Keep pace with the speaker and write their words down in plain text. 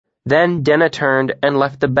Then Denna turned and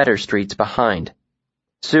left the better streets behind.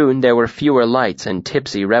 Soon there were fewer lights and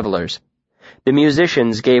tipsy revelers. The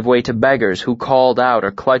musicians gave way to beggars who called out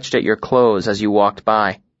or clutched at your clothes as you walked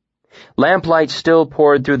by. Lamplight still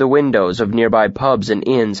poured through the windows of nearby pubs and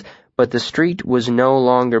inns, but the street was no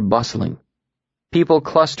longer bustling. People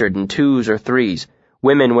clustered in twos or threes,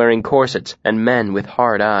 women wearing corsets and men with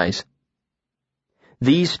hard eyes.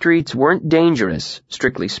 These streets weren't dangerous,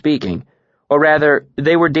 strictly speaking, or rather,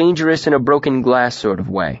 they were dangerous in a broken glass sort of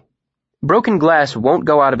way. Broken glass won't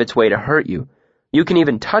go out of its way to hurt you. You can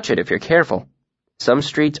even touch it if you're careful. Some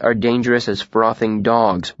streets are dangerous as frothing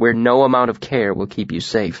dogs, where no amount of care will keep you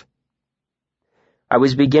safe. I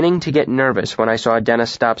was beginning to get nervous when I saw Denna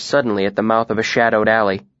stop suddenly at the mouth of a shadowed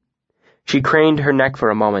alley. She craned her neck for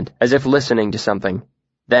a moment, as if listening to something.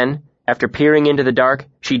 Then, after peering into the dark,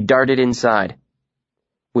 she darted inside.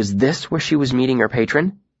 Was this where she was meeting her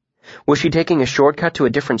patron? Was she taking a shortcut to a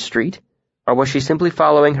different street? Or was she simply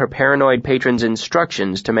following her paranoid patron's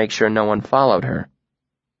instructions to make sure no one followed her?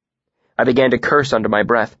 I began to curse under my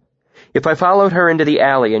breath. If I followed her into the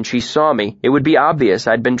alley and she saw me, it would be obvious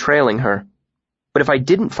I'd been trailing her. But if I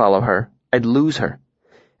didn't follow her, I'd lose her.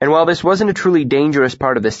 And while this wasn't a truly dangerous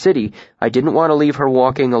part of the city, I didn't want to leave her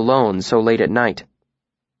walking alone so late at night.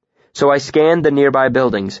 So I scanned the nearby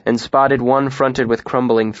buildings and spotted one fronted with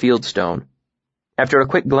crumbling fieldstone. After a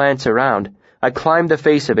quick glance around, I climbed the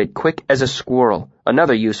face of it quick as a squirrel,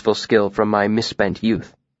 another useful skill from my misspent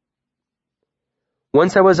youth.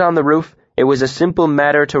 Once I was on the roof, it was a simple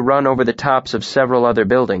matter to run over the tops of several other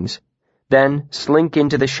buildings, then slink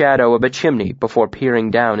into the shadow of a chimney before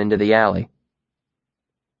peering down into the alley.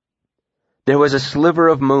 There was a sliver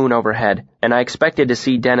of moon overhead, and I expected to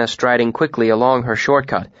see Denna striding quickly along her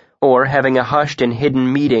shortcut, or having a hushed and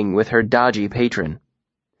hidden meeting with her dodgy patron.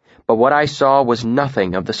 But what I saw was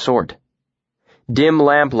nothing of the sort. Dim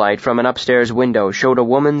lamplight from an upstairs window showed a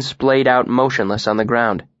woman splayed out motionless on the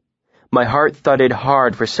ground. My heart thudded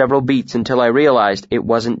hard for several beats until I realized it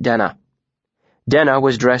wasn't Denna. Denna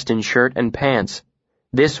was dressed in shirt and pants.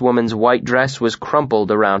 This woman's white dress was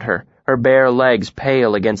crumpled around her bare legs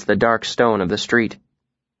pale against the dark stone of the street.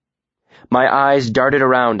 My eyes darted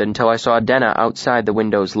around until I saw Denna outside the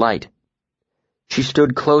window's light. She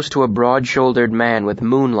stood close to a broad-shouldered man with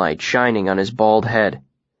moonlight shining on his bald head.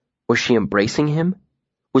 Was she embracing him?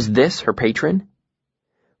 Was this her patron?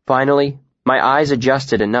 Finally, my eyes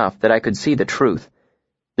adjusted enough that I could see the truth.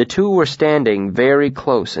 The two were standing very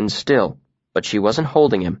close and still, but she wasn't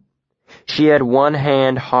holding him. She had one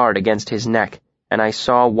hand hard against his neck, and I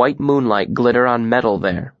saw white moonlight glitter on metal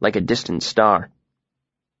there like a distant star.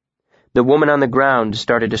 The woman on the ground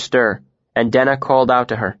started to stir, and Denna called out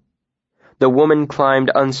to her. The woman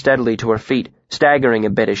climbed unsteadily to her feet, staggering a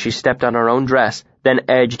bit as she stepped on her own dress, then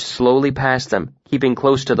edged slowly past them, keeping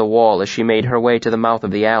close to the wall as she made her way to the mouth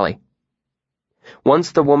of the alley.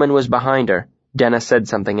 Once the woman was behind her, Denna said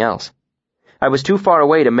something else. I was too far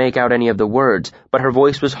away to make out any of the words, but her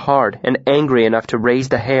voice was hard and angry enough to raise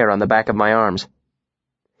the hair on the back of my arms.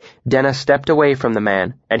 Denna stepped away from the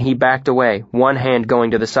man, and he backed away, one hand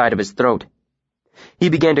going to the side of his throat. He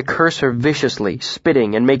began to curse her viciously,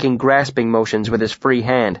 spitting and making grasping motions with his free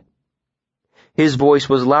hand. His voice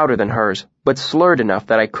was louder than hers, but slurred enough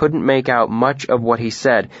that I couldn't make out much of what he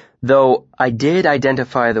said, though I did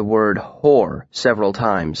identify the word whore several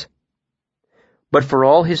times. But for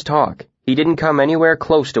all his talk, he didn't come anywhere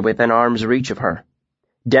close to within arm's reach of her.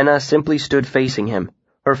 Denna simply stood facing him,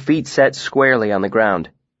 her feet set squarely on the ground.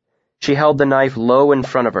 She held the knife low in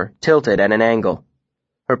front of her, tilted at an angle.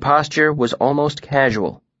 Her posture was almost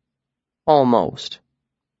casual. Almost.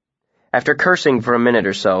 After cursing for a minute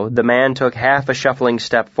or so, the man took half a shuffling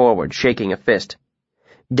step forward, shaking a fist.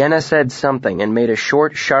 Denna said something and made a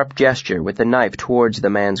short, sharp gesture with the knife towards the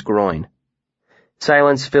man's groin.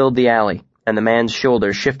 Silence filled the alley, and the man's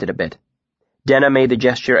shoulders shifted a bit. Denna made the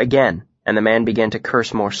gesture again, and the man began to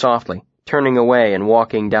curse more softly, turning away and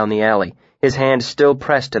walking down the alley, his hand still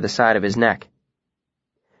pressed to the side of his neck.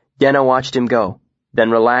 Denna watched him go, then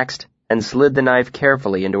relaxed and slid the knife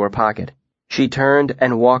carefully into her pocket. She turned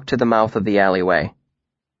and walked to the mouth of the alleyway.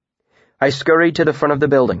 I scurried to the front of the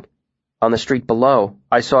building. On the street below,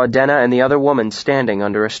 I saw Denna and the other woman standing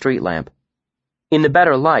under a street lamp. In the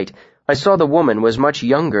better light, I saw the woman was much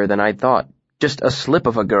younger than I'd thought, just a slip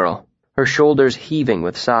of a girl, her shoulders heaving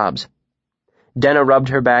with sobs. Denna rubbed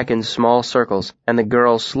her back in small circles, and the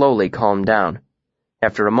girl slowly calmed down.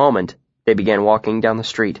 After a moment, they began walking down the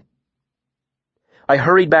street. I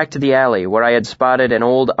hurried back to the alley where I had spotted an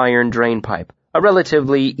old iron drain pipe, a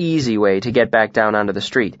relatively easy way to get back down onto the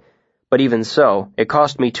street, But even so, it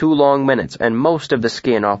cost me 2 long minutes and most of the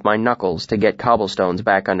skin off my knuckles to get cobblestones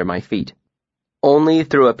back under my feet. Only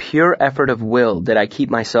through a pure effort of will did I keep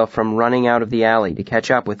myself from running out of the alley to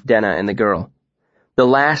catch up with Denna and the girl. The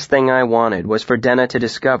last thing I wanted was for Denna to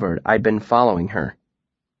discover I'd been following her.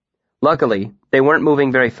 Luckily, they weren't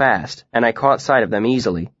moving very fast, and I caught sight of them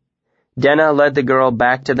easily. Denna led the girl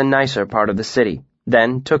back to the nicer part of the city,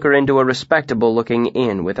 then took her into a respectable-looking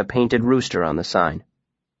inn with a painted rooster on the sign.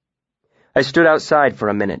 I stood outside for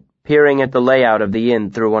a minute, peering at the layout of the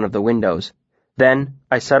inn through one of the windows. Then,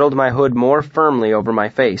 I settled my hood more firmly over my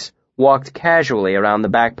face, walked casually around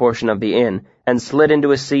the back portion of the inn, and slid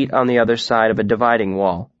into a seat on the other side of a dividing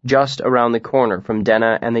wall, just around the corner from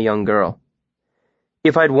Denna and the young girl.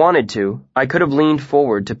 If I'd wanted to, I could have leaned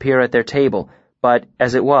forward to peer at their table, but,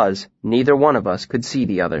 as it was, neither one of us could see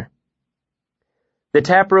the other. The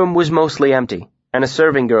tap room was mostly empty, and a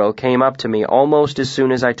serving girl came up to me almost as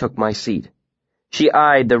soon as I took my seat. She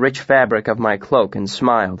eyed the rich fabric of my cloak and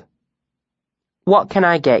smiled. "What can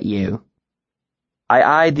I get you?" I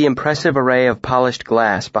eyed the impressive array of polished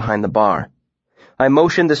glass behind the bar. I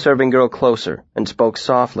motioned the serving girl closer and spoke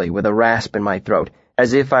softly with a rasp in my throat,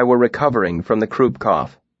 as if I were recovering from the croup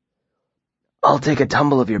cough. "I'll take a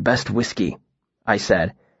tumble of your best whiskey," I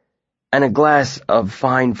said, "and a glass of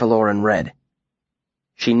fine Faloran red."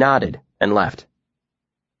 She nodded and left.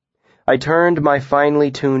 I turned my finely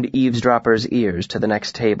tuned eavesdropper's ears to the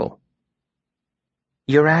next table.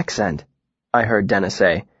 "Your accent," I heard Denna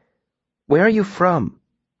say. "Where are you from?"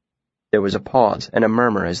 There was a pause and a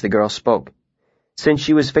murmur as the girl spoke. Since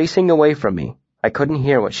she was facing away from me, I couldn't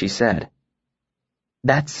hear what she said.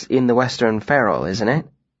 "That's in the Western Farrell, isn't it?"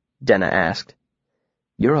 Denna asked.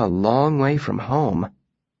 "You're a long way from home."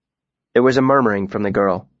 There was a murmuring from the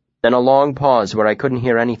girl, then a long pause where I couldn't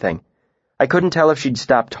hear anything. I couldn't tell if she'd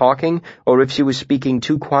stopped talking or if she was speaking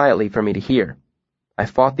too quietly for me to hear. I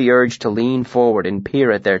fought the urge to lean forward and peer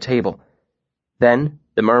at their table. Then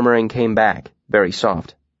the murmuring came back, very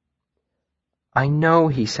soft. "I know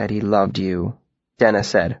he said he loved you," Denna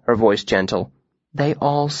said, her voice gentle. "They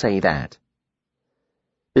all say that."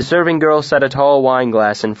 The serving girl set a tall wine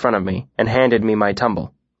glass in front of me and handed me my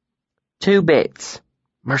tumble. "2 bits.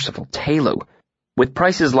 Merciful Talu. With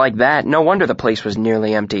prices like that, no wonder the place was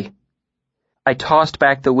nearly empty." I tossed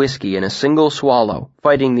back the whiskey in a single swallow,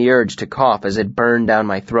 fighting the urge to cough as it burned down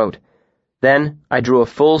my throat. Then I drew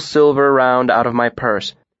a full silver round out of my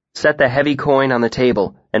purse, set the heavy coin on the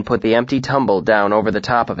table, and put the empty tumble down over the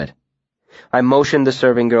top of it. I motioned the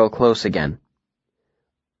serving girl close again.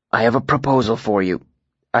 "I have a proposal for you,"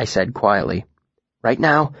 I said quietly. "Right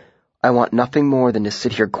now, I want nothing more than to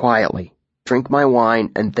sit here quietly, drink my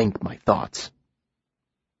wine, and think my thoughts."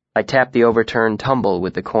 I tapped the overturned tumble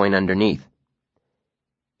with the coin underneath.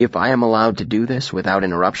 "If I am allowed to do this without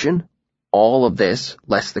interruption, all of this,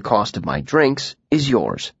 less the cost of my drinks, is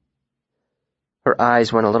yours." Her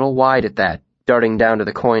eyes went a little wide at that, darting down to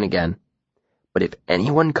the coin again. "But if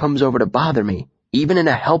anyone comes over to bother me, even in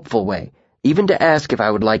a helpful way, even to ask if I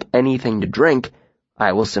would like anything to drink,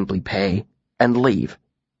 I will simply pay and leave."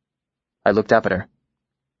 I looked up at her.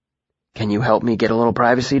 "Can you help me get a little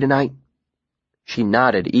privacy tonight?" She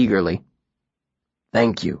nodded eagerly.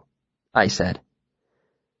 "Thank you," I said.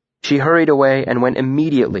 She hurried away and went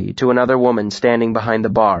immediately to another woman standing behind the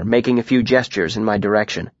bar, making a few gestures in my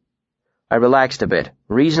direction. I relaxed a bit,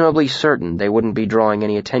 reasonably certain they wouldn't be drawing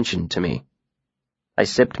any attention to me. I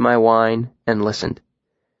sipped my wine and listened.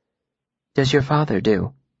 "Does your father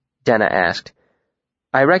do?" Denna asked.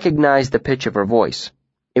 I recognized the pitch of her voice.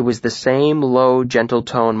 It was the same low, gentle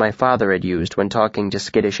tone my father had used when talking to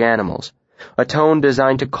skittish animals, a tone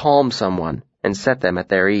designed to calm someone and set them at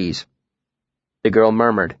their ease. The girl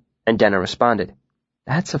murmured, and Denna responded,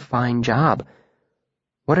 "That's a fine job.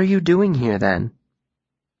 What are you doing here, then?"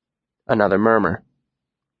 Another murmur.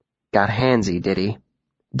 "Got handsy, did he?"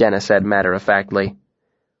 Denna said matter-of-factly.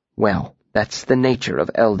 "Well, that's the nature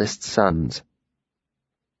of eldest sons."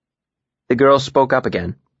 The girl spoke up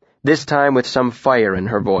again, this time with some fire in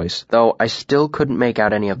her voice, though I still couldn't make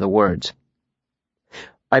out any of the words.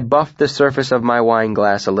 I buffed the surface of my wine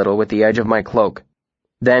glass a little with the edge of my cloak,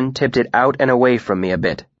 then tipped it out and away from me a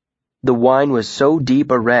bit. The wine was so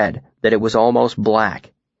deep a red that it was almost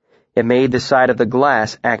black. It made the side of the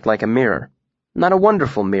glass act like a mirror. Not a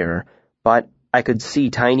wonderful mirror, but I could see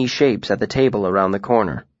tiny shapes at the table around the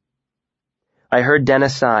corner. I heard Denna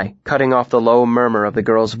sigh, cutting off the low murmur of the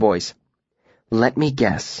girl's voice. "Let me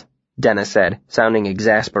guess," Denna said, sounding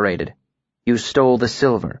exasperated. "You stole the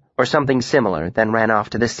silver, or something similar, then ran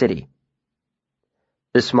off to the city."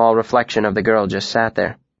 The small reflection of the girl just sat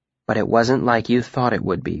there. "But it wasn't like you thought it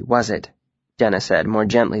would be, was it?" Denna said, more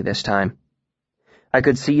gently this time. I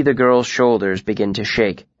could see the girl's shoulders begin to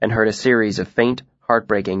shake and heard a series of faint,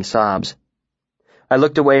 heartbreaking sobs. I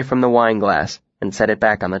looked away from the wine glass and set it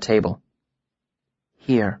back on the table.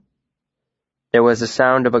 Here. There was the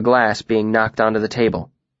sound of a glass being knocked onto the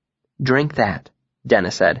table. Drink that,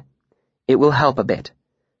 Denna said. It will help a bit.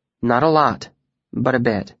 Not a lot, but a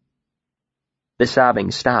bit. The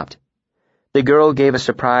sobbing stopped. The girl gave a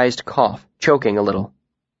surprised cough, choking a little.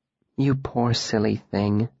 You poor silly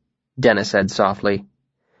thing, Denna said softly.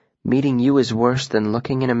 Meeting you is worse than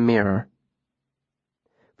looking in a mirror.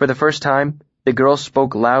 For the first time, the girl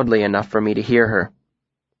spoke loudly enough for me to hear her.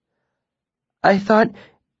 I thought,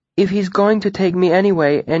 if he's going to take me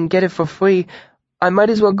anyway and get it for free, I might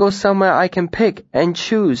as well go somewhere I can pick and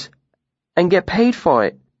choose and get paid for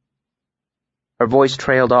it. Her voice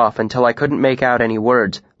trailed off until I couldn't make out any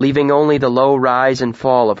words, leaving only the low rise and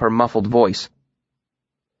fall of her muffled voice.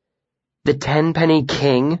 The 10-penny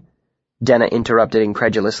king? Denna interrupted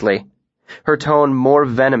incredulously, her tone more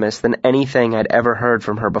venomous than anything I'd ever heard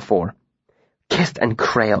from her before. Kist and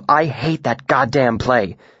Crail, I hate that goddamn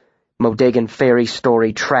play. Modegan fairy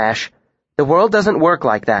story trash. The world doesn't work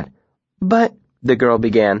like that. But, the girl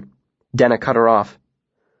began. Denna cut her off.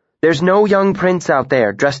 There's no young prince out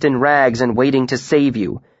there dressed in rags and waiting to save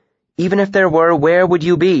you. Even if there were, where would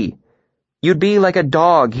you be? You'd be like a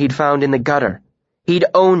dog he'd found in the gutter. He'd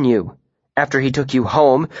own you. After he took you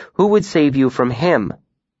home, who would save you from him?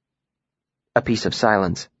 A piece of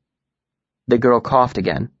silence. The girl coughed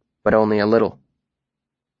again, but only a little.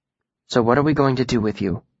 So what are we going to do with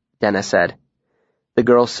you? Denna said. The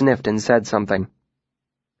girl sniffed and said something.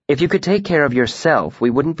 If you could take care of yourself, we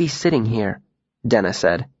wouldn't be sitting here, Denna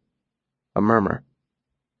said. A murmur.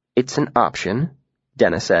 It's an option,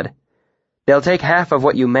 Denna said. They'll take half of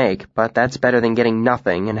what you make, but that's better than getting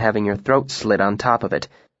nothing and having your throat slit on top of it.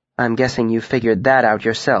 I'm guessing you figured that out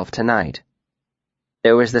yourself tonight.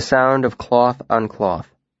 There was the sound of cloth on cloth.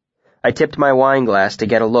 I tipped my wine glass to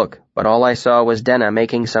get a look, but all I saw was Denna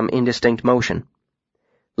making some indistinct motion.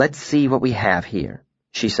 Let's see what we have here,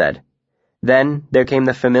 she said. Then there came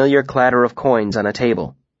the familiar clatter of coins on a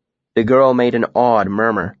table. The girl made an awed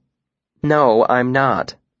murmur. No, I'm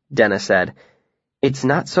not, Denna said. It's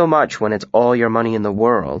not so much when it's all your money in the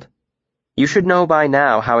world. You should know by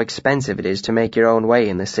now how expensive it is to make your own way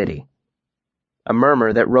in the city. A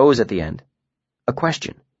murmur that rose at the end. A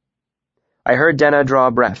question. I heard Denna draw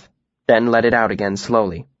a breath, then let it out again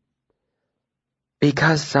slowly.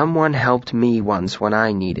 Because someone helped me once when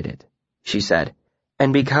I needed it, she said.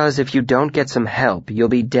 And because if you don't get some help, you'll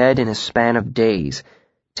be dead in a span of days.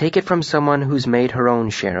 Take it from someone who's made her own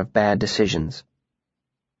share of bad decisions.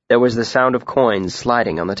 There was the sound of coins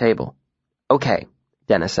sliding on the table. Okay,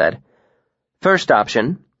 Denna said. First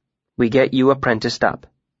option, we get you apprenticed up.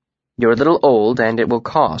 You're a little old and it will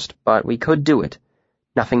cost, but we could do it.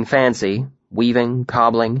 Nothing fancy, weaving,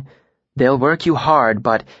 cobbling. They'll work you hard,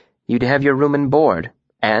 but you'd have your room and board,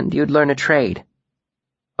 and you'd learn a trade.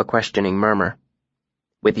 A questioning murmur.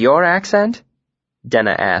 With your accent?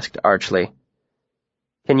 Denna asked archly.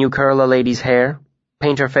 Can you curl a lady's hair,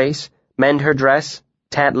 paint her face, mend her dress,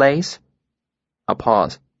 tat lace? A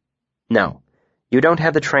pause. No, you don't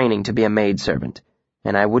have the training to be a maidservant,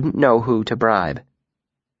 and I wouldn't know who to bribe.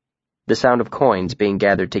 The sound of coins being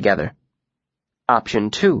gathered together.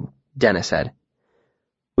 Option 2, Denna said.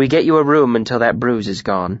 We get you a room until that bruise is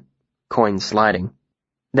gone. Coins sliding.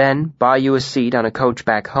 Then buy you a seat on a coach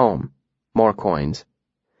back home. More coins.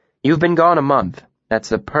 You've been gone a month. That's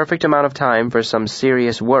the perfect amount of time for some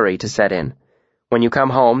serious worry to set in. When you come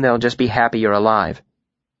home, they'll just be happy you're alive.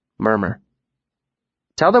 Murmur.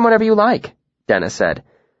 Tell them whatever you like, Denna said.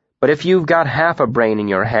 But if you've got half a brain in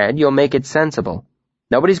your head, you'll make it sensible.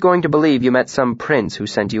 Nobody's going to believe you met some prince who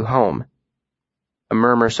sent you home. A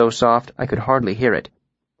murmur so soft I could hardly hear it.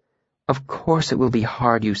 Of course it will be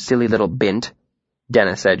hard, you silly little bint,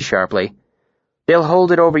 Denna said sharply. They'll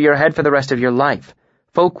hold it over your head for the rest of your life.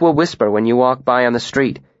 Folk will whisper when you walk by on the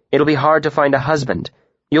street. It'll be hard to find a husband.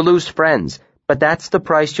 You'll lose friends, but that's the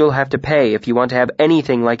price you'll have to pay if you want to have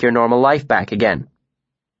anything like your normal life back again.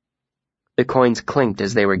 The coins clinked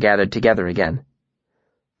as they were gathered together again.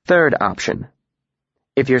 Third option.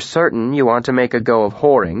 If you're certain you want to make a go of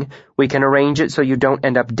whoring, we can arrange it so you don't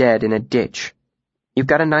end up dead in a ditch. You've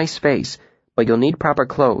got a nice face, but you'll need proper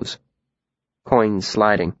clothes. Coins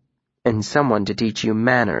sliding. And someone to teach you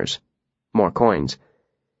manners. More coins.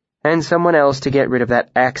 And someone else to get rid of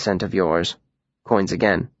that accent of yours. Coins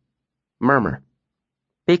again. Murmur.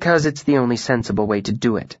 Because it's the only sensible way to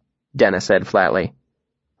do it, Denna said flatly.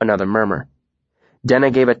 Another murmur.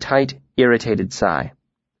 Denna gave a tight, irritated sigh.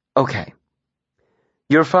 Okay.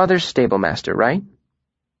 Your father's stablemaster, right?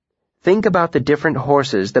 Think about the different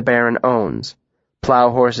horses the Baron owns. Plow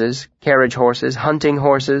horses, carriage horses, hunting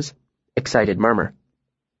horses. Excited murmur.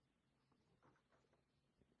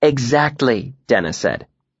 Exactly, Dennis said.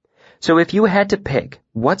 So if you had to pick,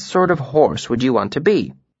 what sort of horse would you want to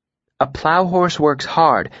be? A plow horse works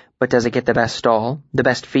hard, but does it get the best stall, the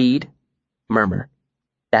best feed? Murmur.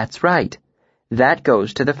 That's right. That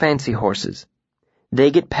goes to the fancy horses. They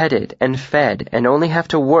get petted and fed and only have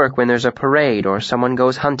to work when there's a parade or someone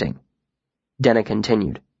goes hunting. Denna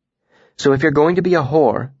continued. So if you're going to be a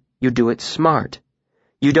whore, you do it smart.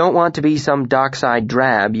 You don't want to be some dockside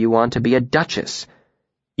drab, you want to be a duchess.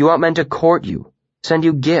 You want men to court you, send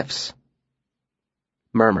you gifts.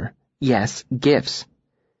 Murmur. Yes, gifts.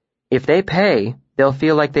 If they pay, they'll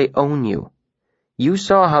feel like they own you. You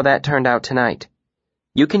saw how that turned out tonight.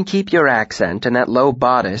 You can keep your accent and that low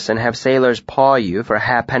bodice and have sailors paw you for a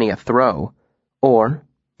halfpenny a throw. Or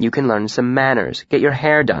you can learn some manners, get your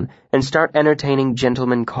hair done, and start entertaining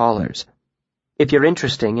gentlemen callers. If you're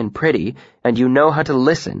interesting and pretty, and you know how to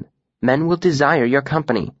listen, men will desire your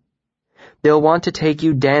company. They'll want to take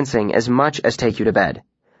you dancing as much as take you to bed.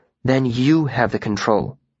 Then you have the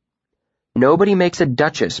control. Nobody makes a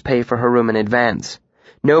duchess pay for her room in advance.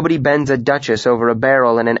 Nobody bends a duchess over a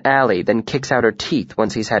barrel in an alley, then kicks out her teeth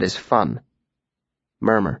once he's had his fun.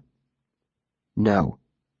 Murmur. No,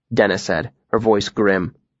 Denna said, her voice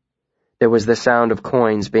grim. There was the sound of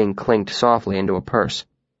coins being clinked softly into a purse.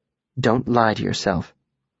 Don't lie to yourself.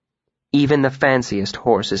 Even the fanciest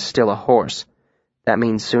horse is still a horse. That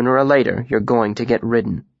means sooner or later you're going to get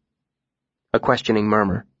ridden. A questioning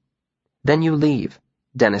murmur. Then you leave,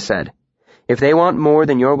 Denna said. If they want more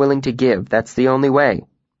than you're willing to give, that's the only way.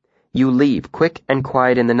 You leave quick and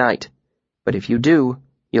quiet in the night. But if you do,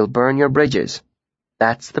 you'll burn your bridges.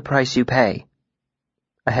 That's the price you pay.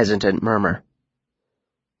 A hesitant murmur.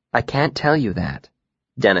 I can't tell you that,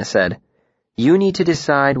 Denna said. You need to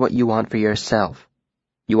decide what you want for yourself.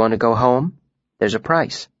 You want to go home? There's a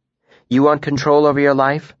price. You want control over your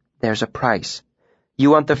life? There's a price.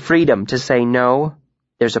 You want the freedom to say no?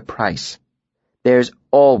 There's a price. There's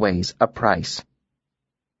always a price.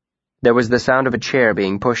 There was the sound of a chair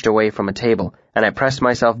being pushed away from a table, and I pressed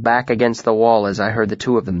myself back against the wall as I heard the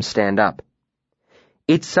two of them stand up.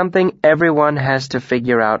 It's something everyone has to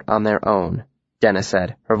figure out on their own, Denna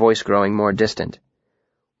said, her voice growing more distant.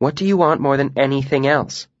 What do you want more than anything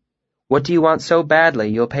else? What do you want so badly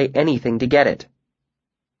you'll pay anything to get it?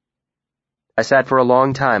 I sat for a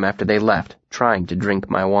long time after they left, trying to drink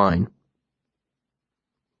my wine.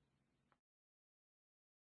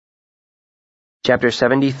 Chapter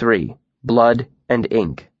 73, Blood and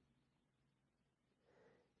Ink.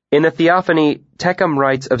 In the Theophany, Tecum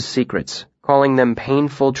writes of secrets, calling them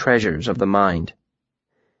painful treasures of the mind.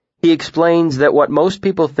 He explains that what most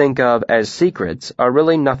people think of as secrets are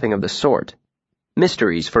really nothing of the sort.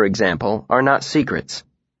 Mysteries, for example, are not secrets.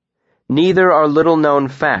 Neither are little-known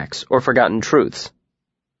facts or forgotten truths.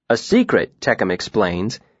 A secret, Tecum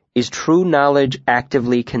explains, is true knowledge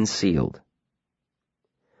actively concealed.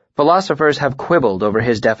 Philosophers have quibbled over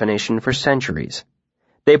his definition for centuries.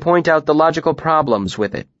 They point out the logical problems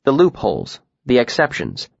with it, the loopholes, the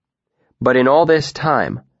exceptions. But in all this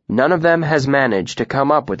time, none of them has managed to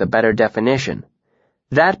come up with a better definition.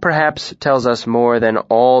 That perhaps tells us more than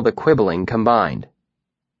all the quibbling combined.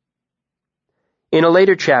 In a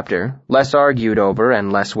later chapter, less argued over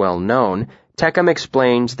and less well known, Tecum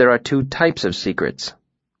explains there are two types of secrets.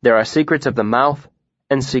 There are secrets of the mouth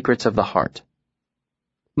and secrets of the heart.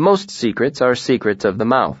 Most secrets are secrets of the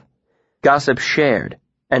mouth, gossip shared,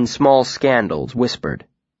 and small scandals whispered.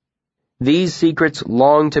 These secrets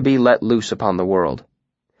long to be let loose upon the world.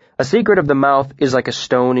 A secret of the mouth is like a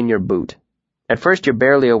stone in your boot. At first you're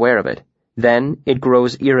barely aware of it, then it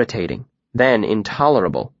grows irritating, then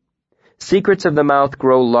intolerable. Secrets of the mouth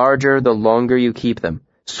grow larger the longer you keep them,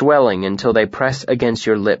 swelling until they press against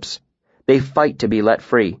your lips. They fight to be let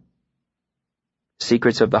free.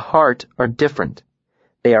 Secrets of the heart are different.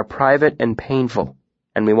 They are private and painful,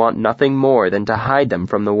 and we want nothing more than to hide them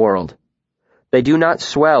from the world. They do not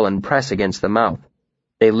swell and press against the mouth.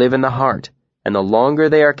 They live in the heart, and the longer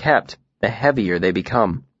they are kept, the heavier they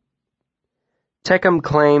become. Tecum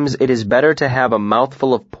claims it is better to have a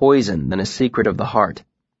mouthful of poison than a secret of the heart.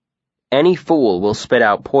 Any fool will spit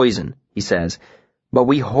out poison, he says, but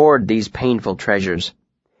we hoard these painful treasures.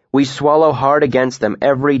 We swallow hard against them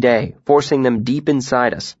every day, forcing them deep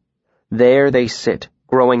inside us. There they sit,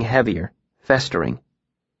 growing heavier, festering.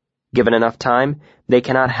 Given enough time, they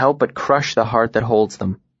cannot help but crush the heart that holds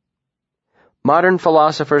them. Modern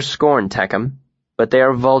philosophers scorn Tecum, but they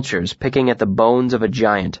are vultures picking at the bones of a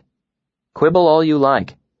giant. Quibble all you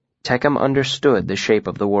like. Tecum understood the shape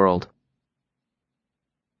of the world.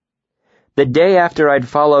 The day after I'd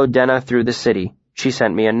followed Denna through the city, she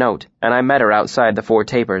sent me a note, and I met her outside the Four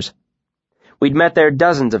Tapers. We'd met there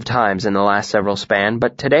dozens of times in the last several span,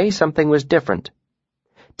 but today something was different.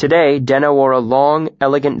 Today, Denna wore a long,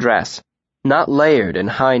 elegant dress, not layered and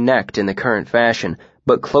high-necked in the current fashion,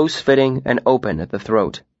 but close-fitting and open at the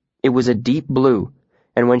throat. It was a deep blue,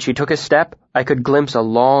 and when she took a step, I could glimpse a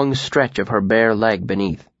long stretch of her bare leg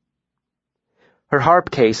beneath. Her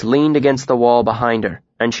harp case leaned against the wall behind her,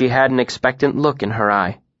 and she had an expectant look in her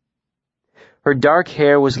eye. Her dark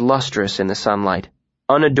hair was lustrous in the sunlight,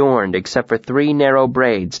 unadorned except for 3 narrow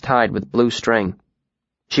braids tied with blue string.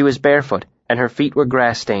 She was barefoot, and her feet were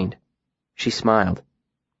grass-stained. She smiled.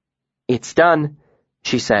 "It's done,"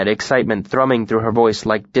 she said, excitement thrumming through her voice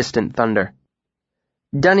like distant thunder.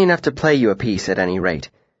 "Done enough to play you a piece, at any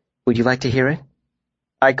rate. Would you like to hear it?"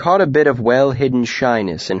 I caught a bit of well-hidden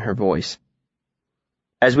shyness in her voice.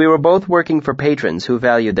 As we were both working for patrons who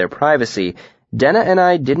valued their privacy, Denna and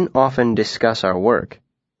I didn't often discuss our work.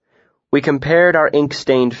 We compared our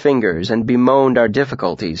ink-stained fingers and bemoaned our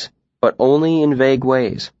difficulties, but only in vague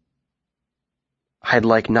ways. "I'd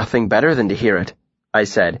like nothing better than to hear it," I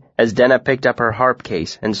said, as Denna picked up her harp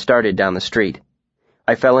case and started down the street.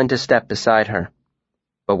 I fell into step beside her.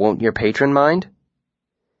 "But won't your patron mind?"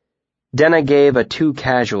 Denna gave a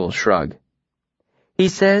too-casual shrug. "He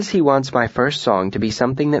says he wants my first song to be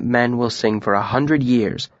something that men will sing for 100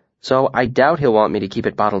 years, so I doubt he'll want me to keep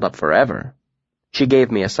it bottled up forever." She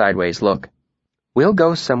gave me a sideways look. "We'll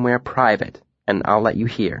go somewhere private, and I'll let you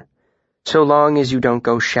hear. So long as you don't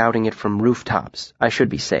go shouting it from rooftops, I should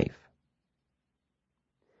be safe."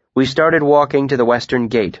 We started walking to the western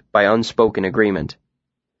gate by unspoken agreement.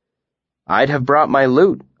 "I'd have brought my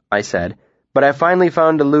lute," I said, "but I finally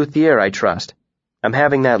found a luthier I trust. I'm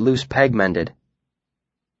having that loose peg mended."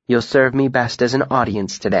 "You'll serve me best as an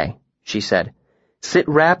audience today," she said. "Sit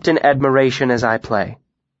wrapped in admiration as I play.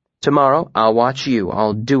 Tomorrow I'll watch you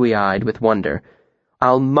all dewy-eyed with wonder.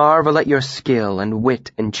 I'll marvel at your skill and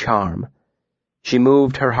wit and charm." She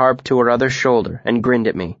moved her harp to her other shoulder and grinned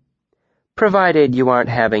at me. "Provided you aren't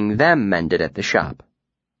having them mended at the shop."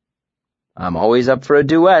 "I'm always up for a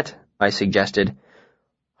duet," I suggested.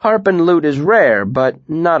 "Harp and lute is rare, but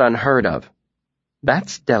not unheard of."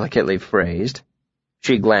 "That's delicately phrased."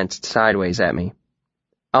 She glanced sideways at me.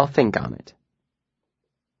 "I'll think on it."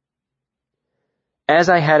 As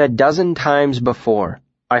I had a dozen times before,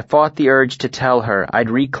 I fought the urge to tell her I'd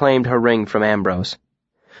reclaimed her ring from Ambrose.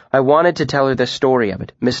 I wanted to tell her the story of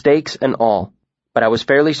it, mistakes and all, but I was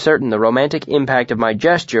fairly certain the romantic impact of my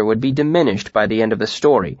gesture would be diminished by the end of the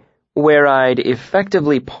story, where I'd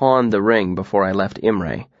effectively pawned the ring before I left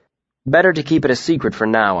Imre. Better to keep it a secret for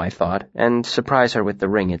now, I thought, and surprise her with the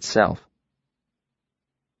ring itself.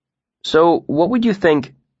 "So, what would you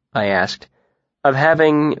think," I asked, "of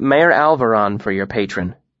having Mayor Alvaron for your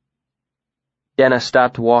patron?" Denna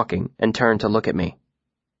stopped walking and turned to look at me.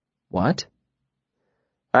 "What?"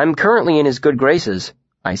 "I'm currently in his good graces,"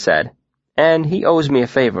 I said, "and he owes me a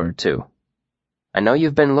favor or two. I know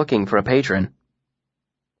you've been looking for a patron."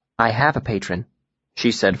 "I have a patron,"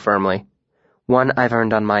 she said firmly. "One I've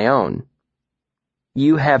earned on my own."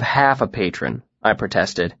 "You have half a patron," I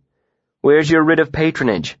protested. "Where's your writ of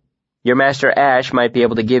patronage? Your Master Ash might be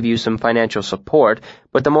able to give you some financial support,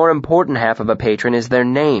 but the more important half of a patron is their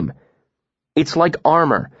name. It's like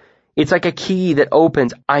armor. It's like a key that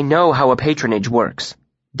opens—" "I know how a patronage works,"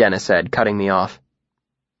 Denna said, cutting me off.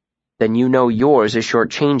 "Then you know yours is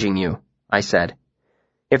shortchanging you," I said.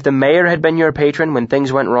 "If the mayor had been your patron when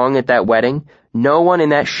things went wrong at that wedding, no one in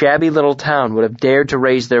that shabby little town would have dared to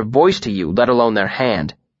raise their voice to you, let alone their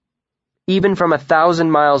hand. Even from 1,000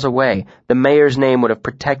 miles away, the mayor's name would have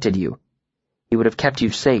protected you. He would have kept you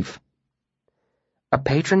safe." "A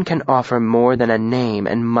patron can offer more than a name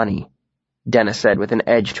and money," Denna said with an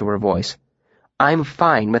edge to her voice. "I'm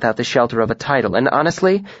fine without the shelter of a title, and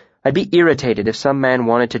honestly, I'd be irritated if some man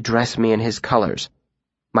wanted to dress me in his colors.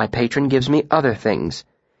 My patron gives me other things.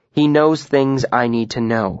 He knows things I need to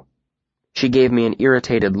know." She gave me an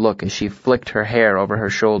irritated look as she flicked her hair over her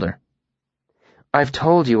shoulder. "I've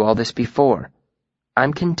told you all this before.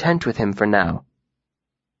 I'm content with him for now."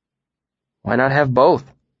 "Why not have both?"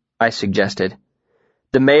 I suggested.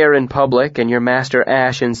 "The mayor in public and your Master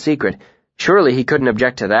Ash in secret. Surely he couldn't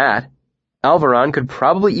object to that. Alvaron could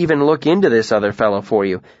probably even look into this other fellow for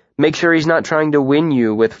you, make sure he's not trying to win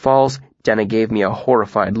you with false—" Denna gave me a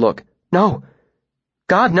horrified look. "No!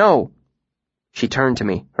 God, no!" She turned to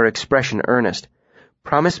me, her expression earnest.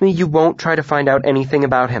 "Promise me you won't try to find out anything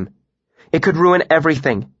about him. It could ruin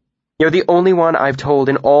everything. You're the only one I've told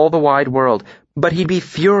in all the wide world, but he'd be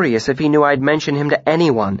furious if he knew I'd mention him to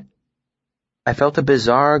anyone." I felt a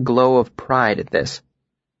bizarre glow of pride at this.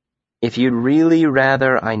 "If you'd really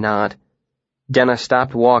rather I not—" Denna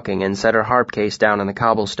stopped walking and set her harp case down on the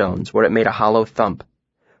cobblestones, where it made a hollow thump.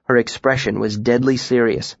 Her expression was deadly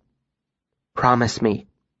serious. "Promise me."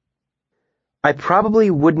 I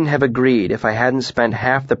probably wouldn't have agreed if I hadn't spent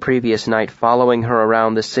half the previous night following her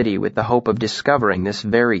around the city with the hope of discovering this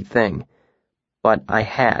very thing. But I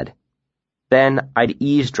had. Then I'd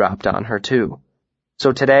eavesdropped on her, too.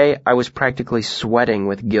 So today I was practically sweating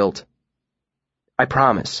with guilt. "I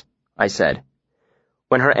promise," I said.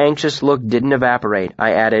 When her anxious look didn't evaporate,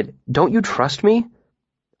 I added, "Don't you trust me?"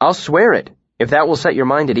 "I'll swear it, if that will set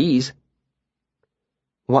your mind at ease."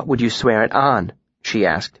 "What would you swear it on?" she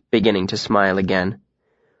asked, beginning to smile again.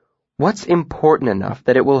 "What's important enough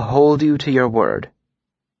that it will hold you to your word?"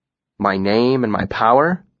 "My name and my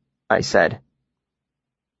power," I said.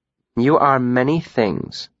 "You are many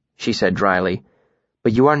things," she said dryly,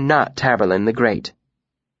 "but you are not Taborlin the Great."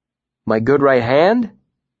 "My good right hand?"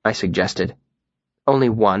 I suggested. "Only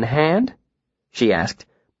one hand?" she asked,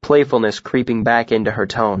 playfulness creeping back into her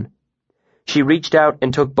tone. She reached out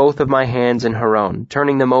and took both of my hands in her own,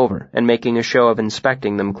 turning them over and making a show of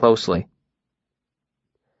inspecting them closely.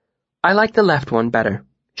 "I like the left one better,"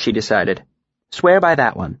 she decided. "Swear by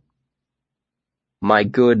that one." "My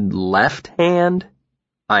good left hand?"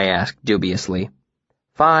 I asked dubiously.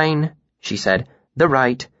 "Fine," she said. "The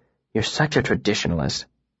right. You're such a traditionalist."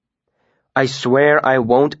 "I swear I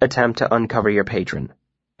won't attempt to uncover your patron,"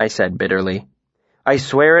 I said bitterly. "I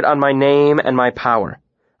swear it on my name and my power.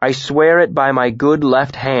 I swear it by my good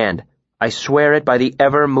left hand. I swear it by the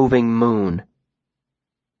ever-moving moon."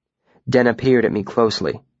 Denna peered at me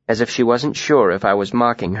closely, as if she wasn't sure if I was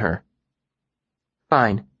mocking her.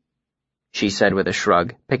 "Fine," she said with a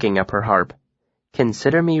shrug, picking up her harp.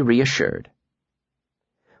 "Consider me reassured."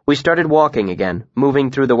 We started walking again, moving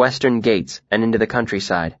through the western gates and into the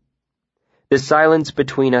countryside. The silence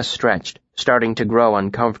between us stretched, starting to grow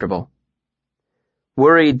uncomfortable.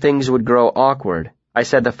 Worried things would grow awkward, I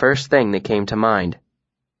said the first thing that came to mind.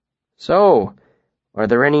 "So, are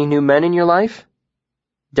there any new men in your life?"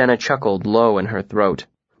 Denna chuckled low in her throat.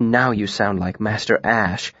 "Now you sound like Master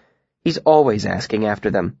Ash. He's always asking after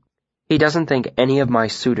them. He doesn't think any of my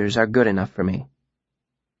suitors are good enough for me."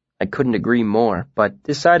 I couldn't agree more, but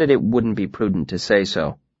decided it wouldn't be prudent to say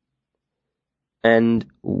so. "And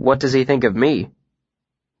what does he think of me?"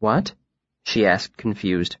 "What?" she asked,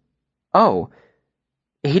 confused. "Oh,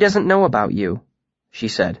 he doesn't know about you," she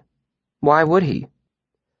said. "Why would he?"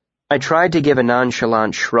 I tried to give a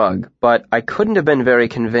nonchalant shrug, but I couldn't have been very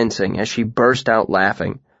convincing as she burst out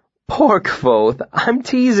laughing. "Poor Kvothe, I'm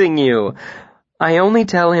teasing you. I only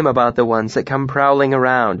tell him about the ones that come prowling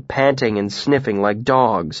around, panting and sniffing like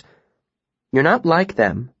dogs. You're not like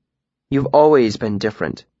them. You've always been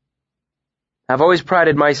different." "I've always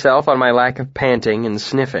prided myself on my lack of panting and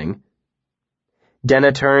sniffing."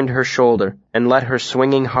 Denna turned her shoulder and let her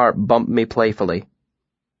swinging harp bump me playfully.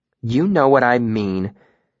 "You know what I mean.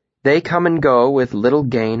 They come and go with little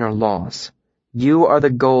gain or loss. You are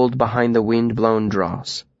the gold behind the wind-blown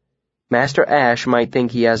dross. Master Ash might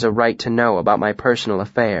think he has a right to know about my personal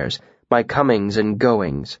affairs, my comings and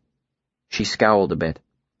goings." She scowled a bit.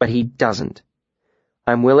 "But he doesn't.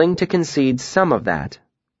 I'm willing to concede some of that.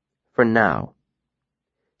 For now."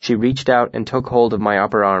 She reached out and took hold of my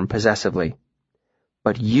upper arm possessively.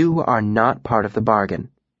 "But you are not part of the bargain,"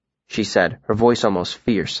 she said, her voice almost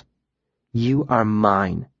fierce. "You are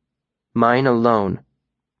mine. Mine alone.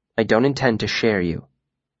 I don't intend to share you."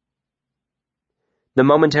 The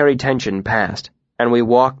momentary tension passed, and we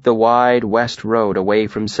walked the wide west road away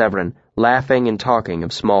from Severin, laughing and talking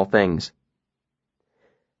of small things.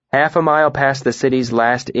 Half a mile past the city's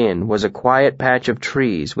last inn was a quiet patch of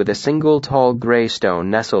trees with a single tall greystone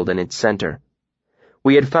nestled in its center.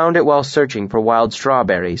 We had found it while searching for wild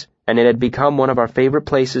strawberries, and it had become one of our favorite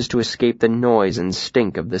places to escape the noise and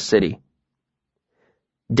stink of the city.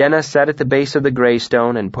 Denna sat at the base of the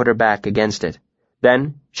greystone and put her back against it.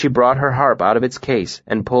 Then she brought her harp out of its case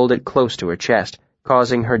and pulled it close to her chest,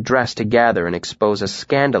 causing her dress to gather and expose a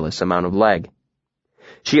scandalous amount of leg.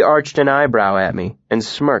 She arched an eyebrow at me and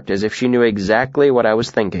smirked as if she knew exactly what I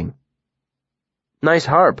was thinking. "Nice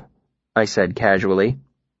harp," I said casually.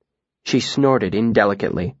 She snorted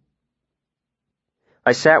indelicately.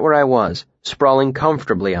 I sat where I was, sprawling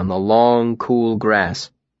comfortably on the long, cool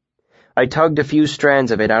grass. I tugged a few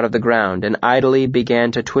strands of it out of the ground and idly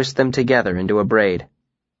began to twist them together into a braid.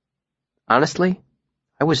 Honestly,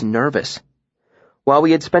 I was nervous. While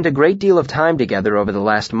we had spent a great deal of time together over the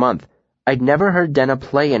last month, I'd never heard Denna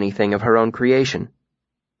play anything of her own creation.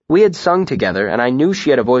 We had sung together, and I knew she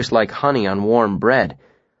had a voice like honey on warm bread.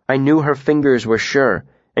 I knew her fingers were sure,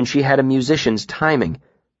 and she had a musician's timing.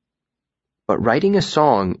 But writing a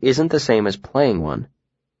song isn't the same as playing one.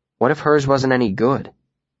 What if hers wasn't any good?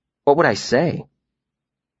 What would I say?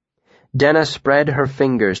 Denna spread her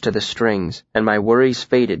fingers to the strings, and my worries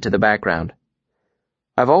faded to the background.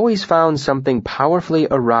 I've always found something powerfully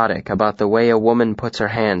erotic about the way a woman puts her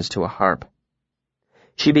hands to a harp.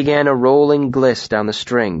 She began a rolling gliss down the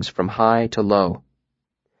strings from high to low.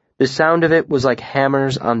 The sound of it was like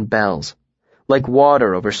hammers on bells, like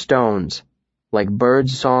water over stones, like bird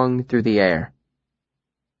song through the air.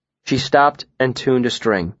 She stopped and tuned a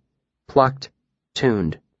string, plucked,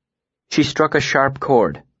 tuned. She struck a sharp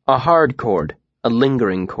chord, a hard chord, a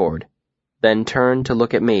lingering chord, then turned to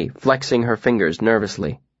look at me, flexing her fingers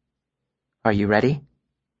nervously. "Are you ready?"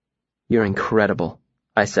 "You're incredible,"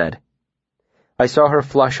 I said. I saw her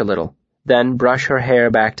flush a little, then brush her hair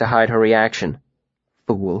back to hide her reaction.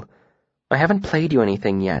 "Fool. I haven't played you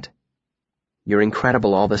anything yet." "You're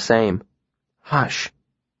incredible all the same." "Hush."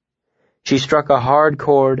 She struck a hard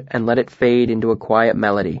chord and let it fade into a quiet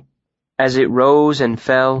melody. As it rose and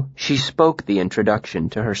fell, she spoke the introduction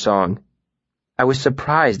to her song. I was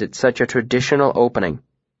surprised at such a traditional opening.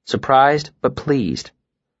 Surprised but pleased.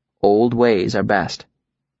 Old ways are best.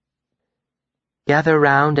 "Gather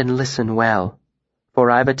round and listen well, for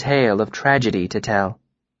I've a tale of tragedy to tell.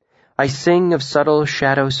 I sing of subtle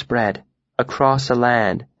shadows spread across a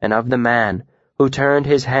land, and of the man who turned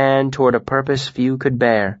his hand toward a purpose few could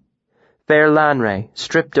bear. Fair Lanre,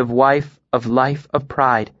 stripped of wife, of life, of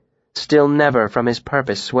pride, still never from his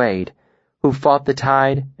purpose swayed, who fought the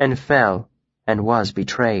tide and fell and was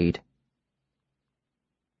betrayed."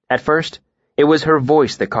 At first, it was her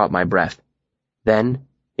voice that caught my breath. Then,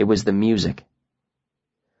 it was the music.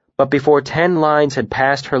 But before 10 lines had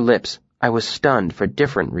passed her lips, I was stunned for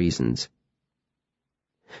different reasons.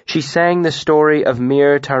 She sang the story of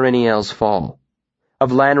Mir Tariniel's fall,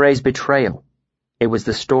 of Lanre's betrayal. It was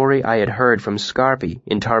the story I had heard from Scarpi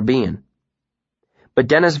in Tarbean. But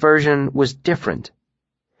Denna's version was different.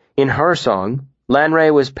 In her song,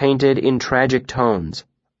 Lanre was painted in tragic tones,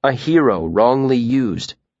 a hero wrongly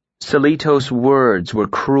used. Selitos' words were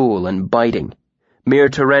cruel and biting. Mir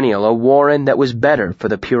Tariniel a warren that was better for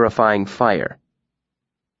the purifying fire.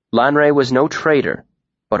 Lanre was no traitor,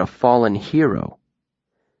 but a fallen hero.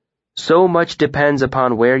 So much depends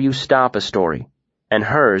upon where you stop a story, and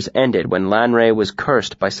hers ended when Lanre was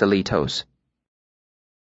cursed by Selitos.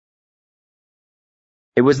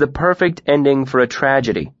 It was the perfect ending for a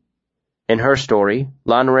tragedy. In her story,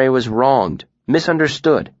 Lanre was wronged,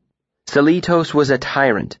 misunderstood. Selitos was a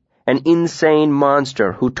tyrant, an insane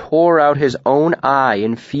monster who tore out his own eye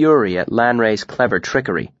in fury at Lanre's clever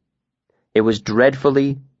trickery. It was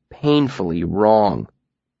dreadfully, painfully wrong.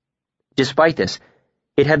 Despite this,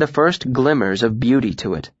 it had the first glimmers of beauty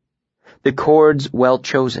to it. The chords well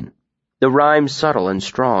chosen, the rhyme subtle and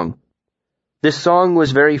strong. This song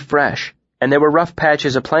was very fresh, and there were rough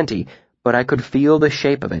patches aplenty, but I could feel the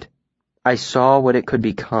shape of it. I saw what it could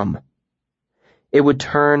become. It would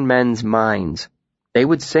turn men's minds. They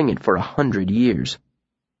would sing it for 100 years.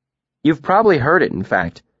 You've probably heard it, in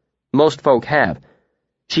fact. Most folk have.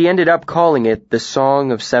 She ended up calling it the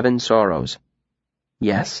Song of 7 Sorrows.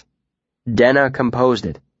 Yes, Denna composed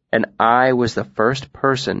it, and I was the first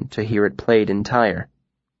person to hear it played entire.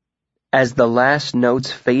 As the last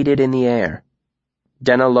notes faded in the air,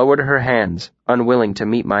 Denna lowered her hands, unwilling to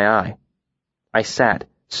meet my eye. I sat,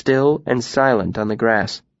 still and silent on the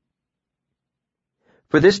grass.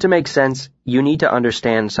 For this to make sense, you need to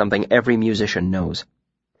understand something every musician knows.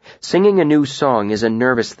 Singing a new song is a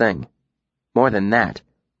nervous thing. More than that,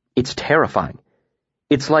 it's terrifying.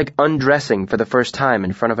 It's like undressing for the first time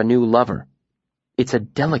in front of a new lover. It's a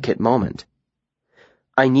delicate moment.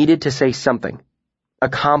 I needed to say something. A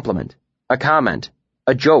compliment, a comment,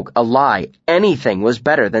 a joke, a lie, anything was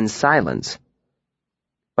better than silence.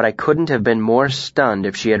 But I couldn't have been more stunned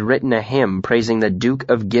if she had written a hymn praising the Duke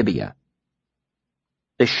of Gibeah.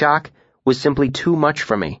 The shock was simply too much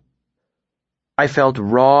for me. I felt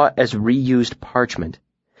raw as reused parchment,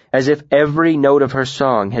 as if every note of her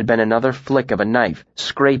song had been another flick of a knife,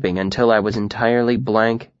 scraping until I was entirely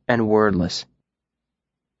blank and wordless.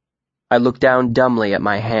 I looked down dumbly at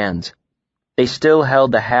my hands. They still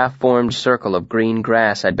held the half-formed circle of green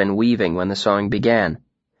grass I'd been weaving when the song began.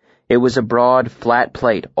 It was a broad, flat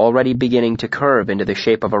plate already beginning to curve into the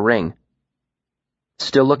shape of a ring.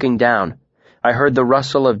 Still looking down, I heard the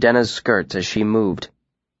rustle of Denna's skirts as she moved.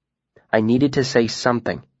 I needed to say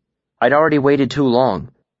something. I'd already waited too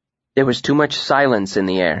long. There was too much silence in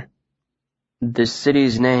the air. The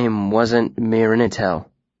city's name wasn't Mirinitel,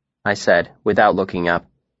 I said, without looking up.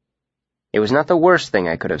 It was not the worst thing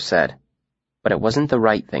I could have said, but it wasn't the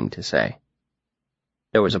right thing to say.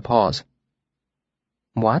 There was a pause.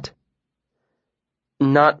 What?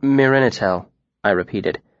 Not Mirinitel, I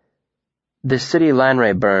repeated. The city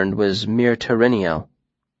Lanray burned was Mir Teriniel.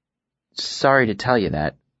 Sorry to tell you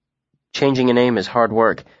that. Changing a name is hard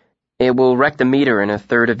work. It will wreck the meter in a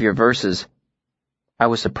third of your verses. I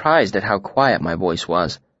was surprised at how quiet my voice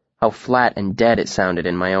was, how flat and dead it sounded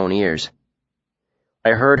in my own ears. I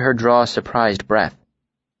heard her draw a surprised breath.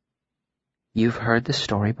 You've heard this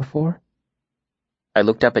story before? I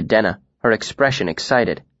looked up at Denna, her expression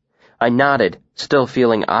excited. I nodded, still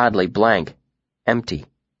feeling oddly blank, empty,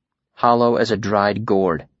 hollow as a dried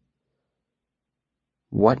gourd.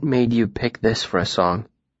 What made you pick this for a song?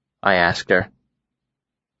 I asked her.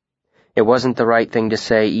 It wasn't the right thing to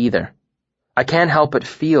say either. I can't help but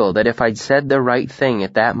feel that if I'd said the right thing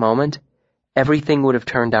at that moment, everything would have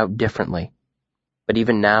turned out differently. But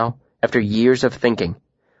even now, after years of thinking,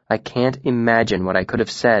 I can't imagine what I could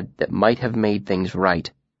have said that might have made things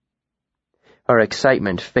right. Her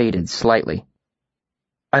excitement faded slightly.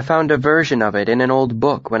 I found a version of it in an old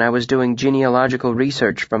book when I was doing genealogical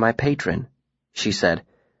research for my patron, she said.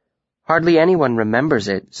 Hardly anyone remembers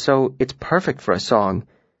it, so it's perfect for a song.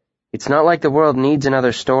 It's not like the world needs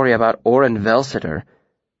another story about Oren Velseter.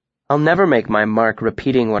 I'll never make my mark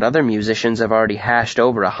repeating what other musicians have already hashed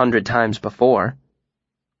over 100 times before.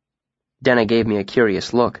 Denna gave me a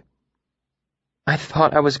curious look. I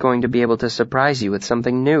thought I was going to be able to surprise you with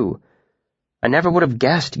something new. I never would have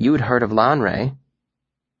guessed you'd heard of Lanray.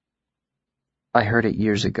 I heard it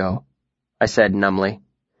years ago, I said numbly.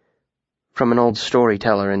 From an old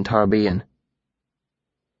storyteller in Tarbean.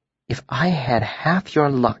 If I had half your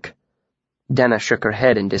luck, Denna shook her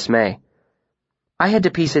head in dismay. I had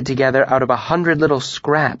to piece it together out of 100 little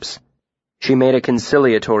scraps. She made a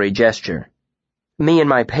conciliatory gesture. Me and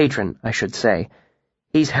my patron, I should say.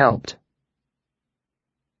 He's helped.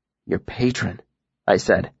 Your patron, I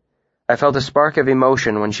said. I felt a spark of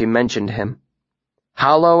emotion when she mentioned him.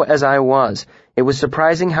 Hollow as I was, it was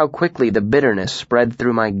surprising how quickly the bitterness spread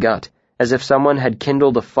through my gut, as if someone had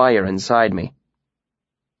kindled a fire inside me.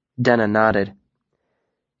 Denna nodded.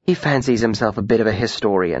 He fancies himself a bit of a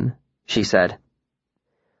historian, she said.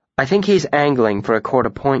 I think he's angling for a court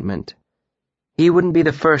appointment. He wouldn't be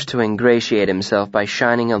the first to ingratiate himself by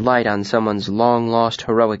shining a light on someone's long-lost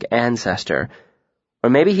heroic ancestor, or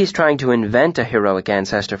maybe he's trying to invent a heroic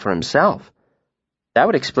ancestor for himself. That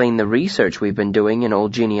would explain the research we've been doing in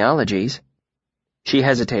old genealogies. She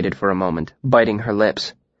hesitated for a moment, biting her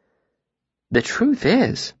lips. The truth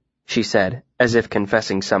is, she said, as if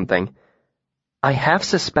confessing something, I half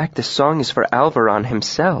suspect the song is for Alvaron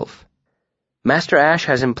himself. Master Ash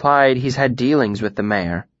has implied he's had dealings with the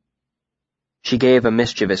mayor. She gave a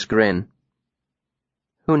mischievous grin.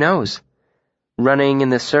 Who knows? Running in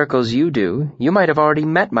the circles you do, you might have already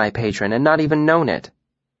met my patron and not even known it.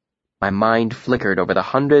 My mind flickered over the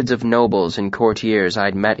hundreds of nobles and courtiers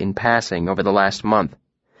I'd met in passing over the last month,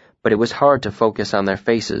 but it was hard to focus on their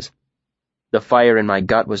faces. The fire in my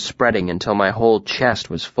gut was spreading until my whole chest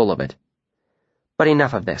was full of it. But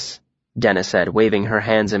enough of this, Denna said, waving her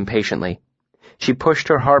hands impatiently. She pushed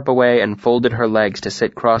her harp away and folded her legs to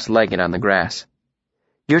sit cross-legged on the grass.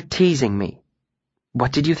 You're teasing me.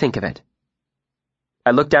 What did you think of it?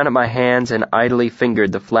 I looked down at my hands and idly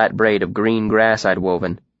fingered the flat braid of green grass I'd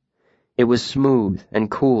woven. It was smooth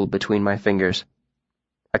and cool between my fingers.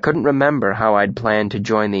 I couldn't remember how I'd planned to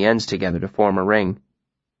join the ends together to form a ring.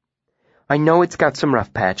 I know it's got some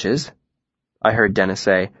rough patches, I heard Denna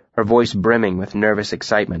say, her voice brimming with nervous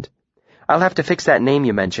excitement. I'll have to fix that name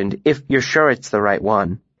you mentioned, if you're sure it's the right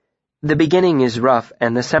one. The beginning is rough,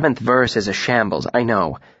 and the 7th verse is a shambles, I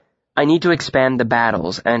know. I need to expand the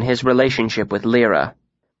battles and his relationship with Lyra.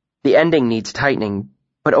 The ending needs tightening,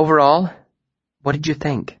 but overall, what did you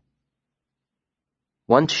think?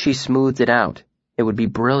 Once she smoothed it out, it would be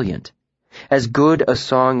brilliant. As good a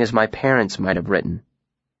song as my parents might have written.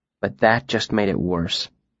 But that just made it worse.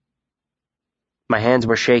 My hands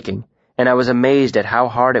were shaking, and I was amazed at how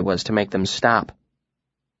hard it was to make them stop.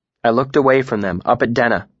 I looked away from them, up at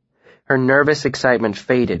Denna. Her nervous excitement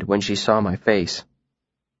faded when she saw my face.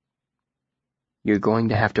 You're going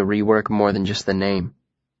to have to rework more than just the name.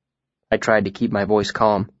 I tried to keep my voice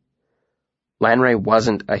calm. Lanray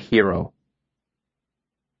wasn't a hero.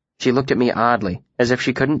 She looked at me oddly, as if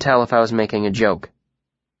she couldn't tell if I was making a joke.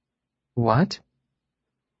 What?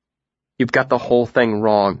 You've got the whole thing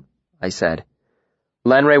wrong, I said.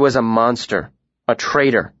 Lanray was a monster, a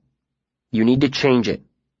traitor. You need to change it.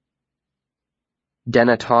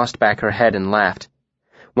 Denna tossed back her head and laughed.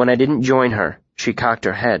 When I didn't join her, she cocked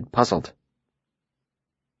her head, puzzled.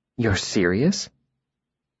 You're serious?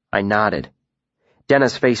 I nodded.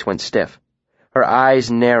 Denna's face went stiff. Her eyes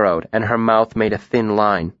narrowed and her mouth made a thin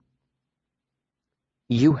line.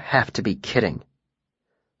 You have to be kidding.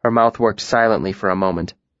 Her mouth worked silently for a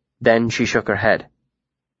moment. Then she shook her head.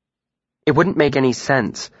 It wouldn't make any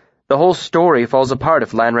sense. The whole story falls apart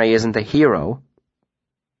if Lanray isn't the hero.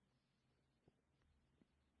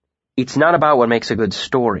 It's not about what makes a good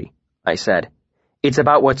story, I said. It's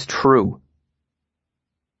about what's true.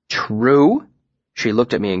 True? She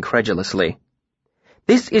looked at me incredulously.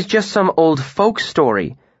 This is just some old folk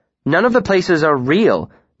story. None of the places are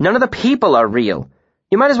real. None of the people are real.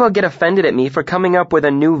 You might as well get offended at me for coming up with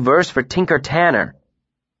a new verse for Tinker Tanner.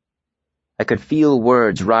 I could feel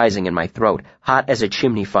words rising in my throat, hot as a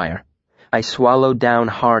chimney fire. I swallowed down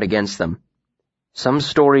hard against them. Some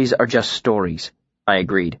stories are just stories, I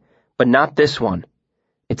agreed, but not this one.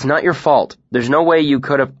 It's not your fault. There's no way you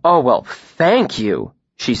could have— Oh, well, thank you,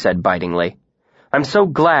 she said bitingly. I'm so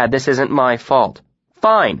glad this isn't my fault.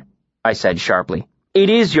 Fine, I said sharply. It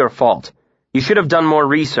is your fault. You should have done more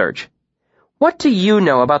research. What do you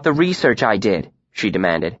know about the research I did? She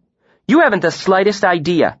demanded. You haven't the slightest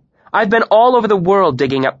idea. I've been all over the world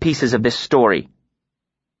digging up pieces of this story.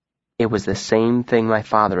 It was the same thing my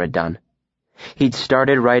father had done. He'd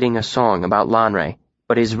started writing a song about Lanray,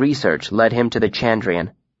 but his research led him to the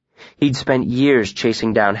Chandrian. He'd spent years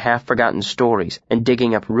chasing down half-forgotten stories and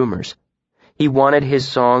digging up rumors. He wanted his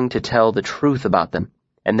song to tell the truth about them,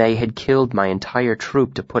 and they had killed my entire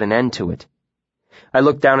troop to put an end to it. I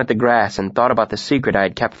looked down at the grass and thought about the secret I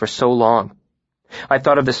had kept for so long. I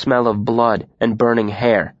thought of the smell of blood and burning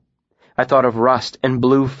hair. I thought of rust and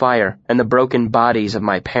blue fire and the broken bodies of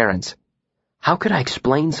my parents. How could I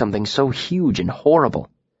explain something so huge and horrible?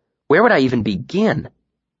 Where would I even begin?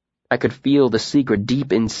 I could feel the secret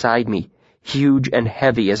deep inside me, huge and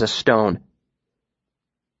heavy as a stone.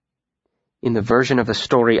 In the version of the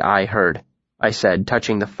story I heard, I said,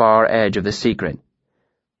 touching the far edge of the secret,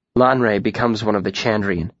 Lanray becomes one of the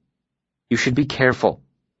Chandrian. You should be careful.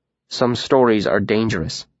 Some stories are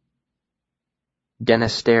dangerous. Denna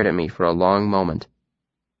stared at me for a long moment.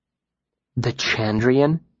 The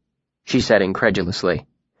Chandrian? She said incredulously.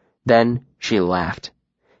 Then she laughed.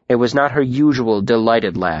 It was not her usual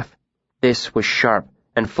delighted laugh. This was sharp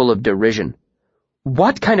and full of derision.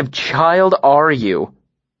 What kind of child are you?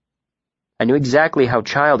 I knew exactly how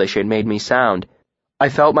childish it made me sound. I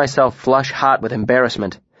felt myself flush hot with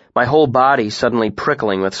embarrassment, my whole body suddenly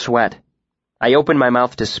prickling with sweat. I opened my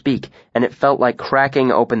mouth to speak, and it felt like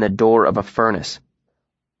cracking open the door of a furnace.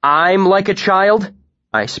 I'm like a child?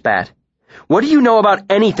 I spat. What do you know about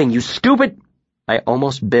anything, you stupid— I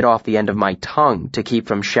almost bit off the end of my tongue to keep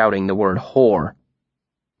from shouting the word whore.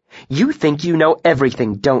 You think you know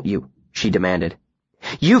everything, don't you? She demanded.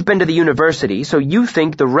 You've been to the university, so you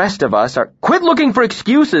think the rest of us are— Quit looking for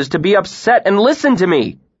excuses to be upset and listen to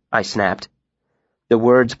me, I snapped. The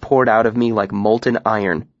words poured out of me like molten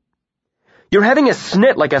iron. You're having a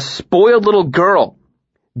snit like a spoiled little girl.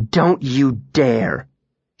 Don't you dare.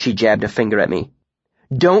 She jabbed a finger at me.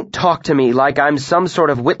 Don't talk to me like I'm some sort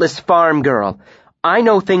of witless farm girl. I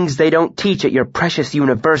know things they don't teach at your precious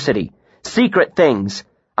university. Secret things.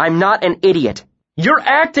 I'm not an idiot. You're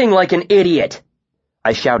acting like an idiot.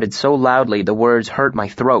 I shouted so loudly the words hurt my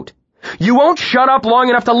throat. You won't shut up long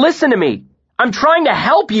enough to listen to me. I'm trying to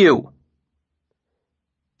help you.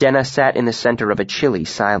 Denna sat in the center of a chilly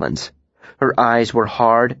silence. Her eyes were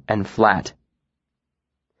hard and flat.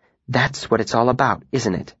 That's what it's all about,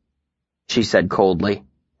 isn't it? She said coldly.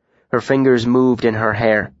 Her fingers moved in her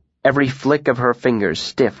hair, every flick of her fingers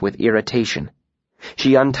stiff with irritation.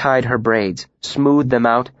 She untied her braids, smoothed them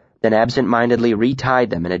out, then absent-mindedly retied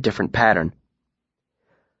them in a different pattern.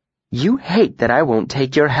 You hate that I won't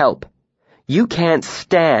take your help. You can't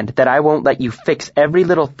stand that I won't let you fix every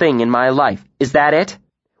little thing in my life. Is that it?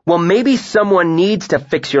 Well, maybe someone needs to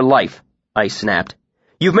fix your life, I snapped.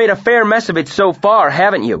 You've made a fair mess of it so far,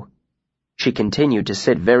 haven't you? She continued to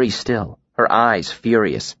sit very still, her eyes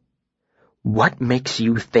furious. What makes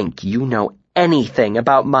you think you know anything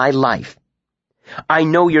about my life? I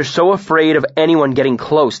know you're so afraid of anyone getting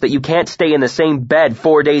close that you can't stay in the same bed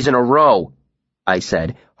 4 days in a row, I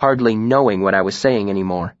said, hardly knowing what I was saying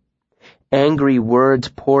anymore. Angry words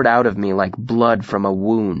poured out of me like blood from a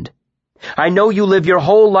wound. I know you live your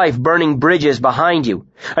whole life burning bridges behind you.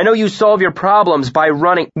 I know you solve your problems by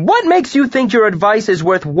running— What makes you think your advice is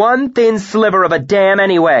worth one thin sliver of a damn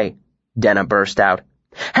anyway? Denna burst out.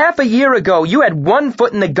 Half a year ago, you had 1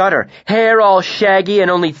 foot in the gutter, hair all shaggy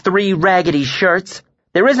and only 3 raggedy shirts.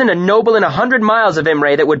 There isn't a noble in 100 miles of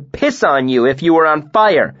Imre that would piss on you if you were on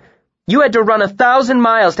fire. You had to run 1,000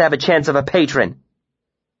 miles to have a chance of a patron."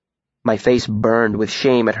 My face burned with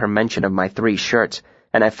shame at her mention of my 3 shirts,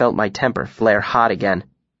 and I felt my temper flare hot again.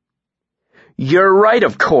 "You're right,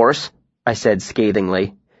 of course," I said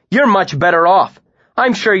scathingly. "You're much better off.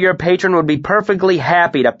 I'm sure your patron would be perfectly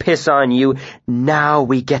happy to piss on you." "Now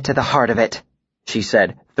we get to the heart of it," she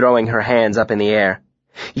said, throwing her hands up in the air.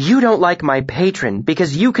 "You don't like my patron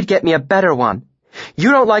because you could get me a better one.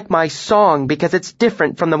 You don't like my song because it's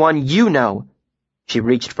different from the one you know." She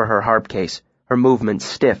reached for her harp case, her movements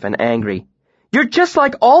stiff and angry. "You're just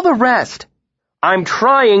like all the rest." "I'm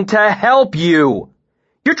trying to help you."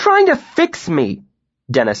 "You're trying to fix me,"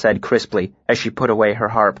 Denna said crisply as she put away her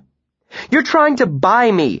harp. "You're trying to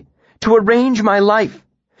buy me, to arrange my life.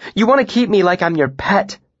 You want to keep me like I'm your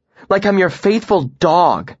pet, like I'm your faithful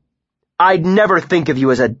dog." "I'd never think of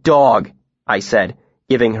you as a dog," I said,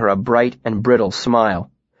 giving her a bright and brittle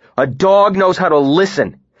smile. "A dog knows how to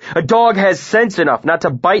listen. A dog has sense enough not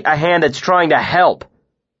to bite a hand that's trying to help."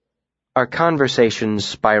 Our conversation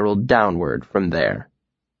spiraled downward from there.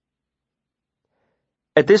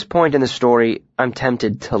 At this point in the story, I'm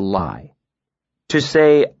tempted to lie. To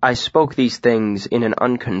say I spoke these things in an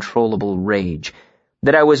uncontrollable rage,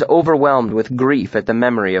 that I was overwhelmed with grief at the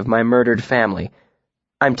memory of my murdered family.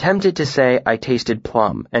 I'm tempted to say I tasted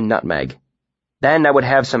plum and nutmeg. Then I would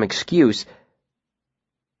have some excuse.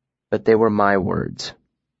 But they were my words.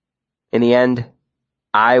 In the end,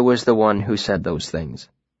 I was the one who said those things.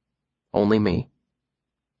 Only me.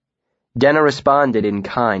 Denna responded in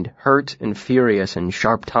kind, hurt and furious and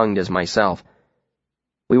sharp-tongued as myself.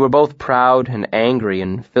 We were both proud and angry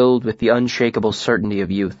and filled with the unshakable certainty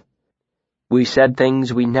of youth. We said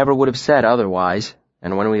things we never would have said otherwise,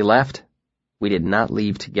 and when we left, we did not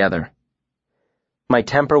leave together. My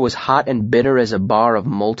temper was hot and bitter as a bar of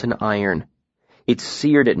molten iron. It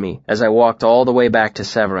seared at me as I walked all the way back to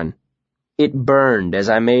Severin. It burned as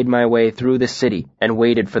I made my way through the city and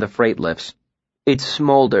waited for the freight lifts. It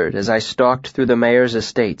smoldered as I stalked through the mayor's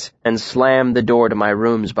estates and slammed the door to my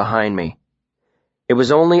rooms behind me. It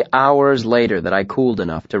was only hours later that I cooled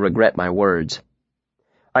enough to regret my words.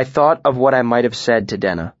 I thought of what I might have said to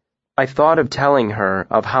Denna. I thought of telling her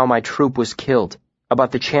of how my troop was killed,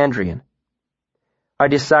 about the Chandrian. I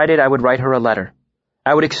decided I would write her a letter.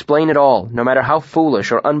 I would explain it all, no matter how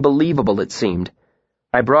foolish or unbelievable it seemed.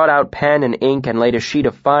 I brought out pen and ink and laid a sheet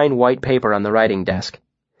of fine white paper on the writing desk.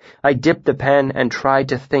 I dipped the pen and tried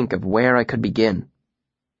to think of where I could begin.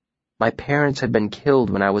 My parents had been killed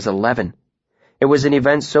when I was 11. It was an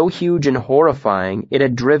event so huge and horrifying it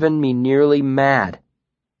had driven me nearly mad.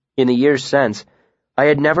 In the years since, I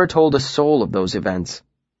had never told a soul of those events.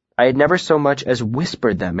 I had never so much as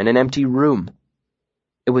whispered them in an empty room.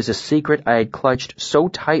 It was a secret I had clutched so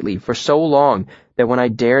tightly for so long that when I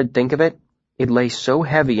dared think of it, it lay so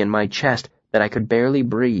heavy in my chest that I could barely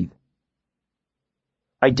breathe.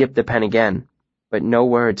 I dipped the pen again, but no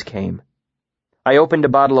words came. I opened a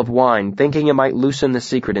bottle of wine, thinking it might loosen the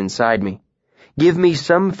secret inside me. Give me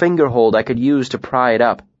some fingerhold I could use to pry it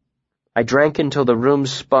up. I drank until the room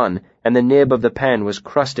spun and the nib of the pen was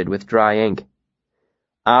crusted with dry ink.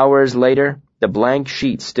 Hours later, the blank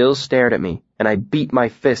sheet still stared at me, and I beat my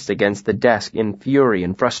fist against the desk in fury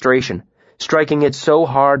and frustration, striking it so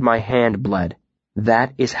hard my hand bled.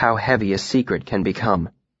 That is how heavy a secret can become.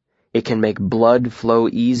 It can make blood flow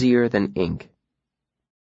easier than ink.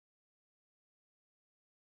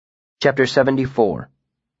 Chapter 74.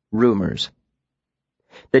 Rumors.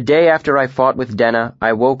 The day after I fought with Denna,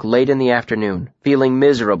 I woke late in the afternoon, feeling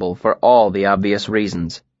miserable for all the obvious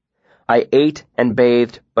reasons. I ate and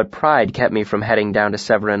bathed, but pride kept me from heading down to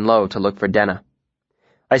Severin Low to look for Denna.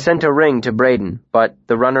 I sent a ring to Braden, but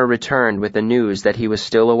the runner returned with the news that he was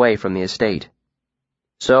still away from the estate.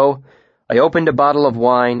 So, I opened a bottle of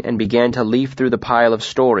wine and began to leaf through the pile of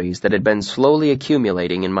stories that had been slowly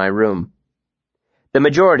accumulating in my room. The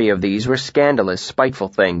majority of these were scandalous, spiteful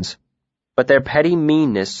things, but their petty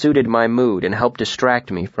meanness suited my mood and helped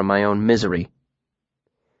distract me from my own misery.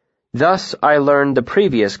 Thus I learned the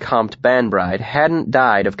previous Comte Banbride hadn't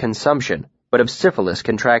died of consumption, but of syphilis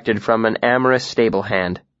contracted from an amorous stable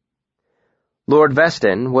hand. Lord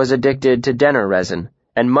Veston was addicted to Denner resin,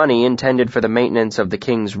 and money intended for the maintenance of the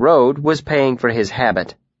King's Road was paying for his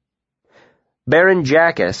habit. Baron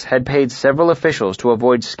Jackas had paid several officials to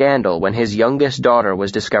avoid scandal when his youngest daughter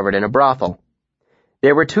was discovered in a brothel.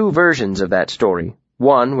 There were 2 versions of that story,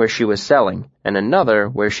 one where she was selling, and another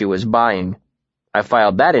where she was buying. I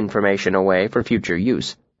filed that information away for future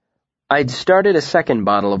use. I'd started a second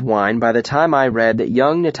bottle of wine by the time I read that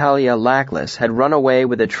young Natalia Lackless had run away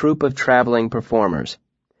with a troupe of traveling performers.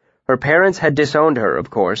 Her parents had disowned her, of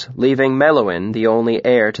course, leaving Meluin the only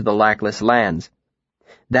heir to the Lackless lands.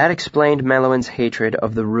 That explained Meluin's hatred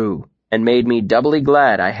of the Rue, and made me doubly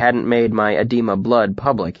glad I hadn't made my edema blood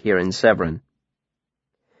public here in Severin.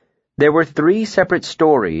 There were 3 separate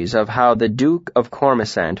stories of how the Duke of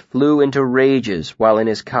Cormorant flew into rages while in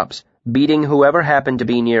his cups, beating whoever happened to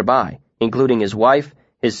be nearby, including his wife,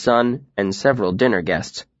 his son, and several dinner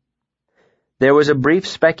guests. There was a brief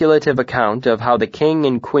speculative account of how the king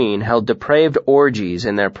and queen held depraved orgies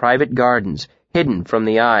in their private gardens, hidden from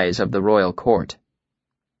the eyes of the royal court.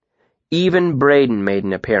 Even Braden made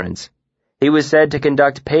an appearance. He was said to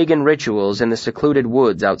conduct pagan rituals in the secluded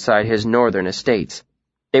woods outside his northern estates.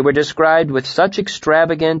 They were described with such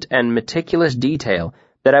extravagant and meticulous detail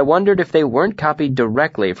that I wondered if they weren't copied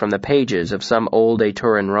directly from the pages of some old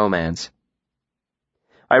Aturan romance.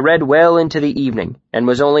 I read well into the evening, and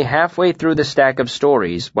was only halfway through the stack of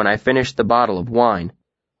stories when I finished the bottle of wine.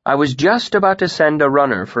 I was just about to send a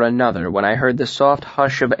runner for another when I heard the soft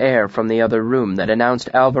hush of air from the other room that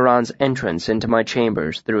announced Alvaron's entrance into my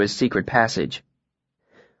chambers through his secret passage.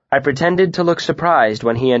 I pretended to look surprised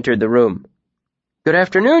when he entered the room. "Good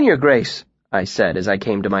afternoon, Your Grace," I said as I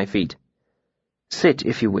came to my feet. "Sit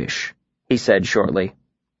if you wish," he said shortly.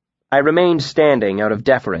 I remained standing out of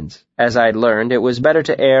deference, as I'd learned it was better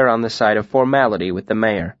to err on the side of formality with the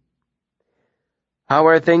mayor. "How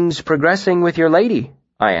are things progressing with your lady?"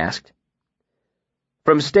 I asked.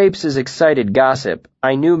 From Stapes' excited gossip,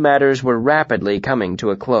 I knew matters were rapidly coming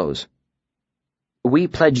to a close. "We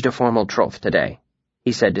pledged a formal troth today,"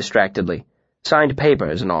 he said distractedly. "Signed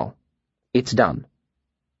papers and all. It's done."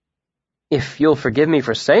 "If you'll forgive me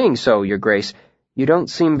for saying so, Your Grace, you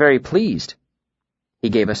don't seem very pleased." He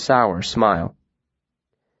gave a sour smile.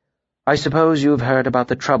 "I suppose you've heard about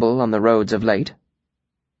the trouble on the roads of late?"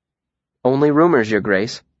 "Only rumors, Your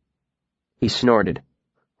Grace." He snorted.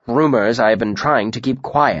 "Rumors I have been trying to keep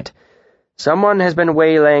quiet. Someone has been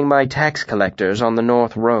waylaying my tax collectors on the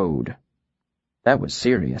North Road." That was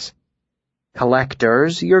serious.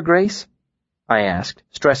 "Collectors, Your Grace?" I asked,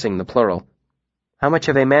 stressing the plural. "How much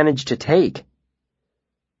have they managed to take?"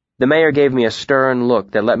 The mayor gave me a stern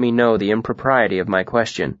look that let me know the impropriety of my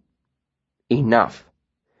question. "Enough.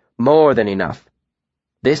 More than enough.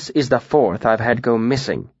 This is the 4th I've had go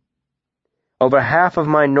missing. Over half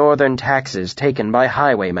of my northern taxes taken by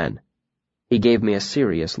highwaymen." He gave me a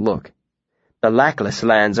serious look. "The Lackless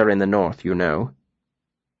lands are in the north, you know."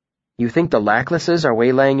 "You think the Lacklesses are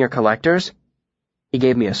waylaying your collectors?" He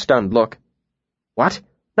gave me a stunned look. "What?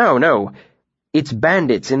 No. It's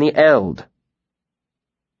bandits in the Eld."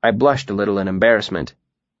 I blushed a little in embarrassment.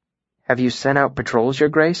 "Have you sent out patrols, Your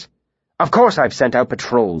Grace?" "Of course I've sent out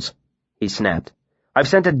patrols," he snapped. "I've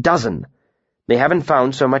sent a dozen. They haven't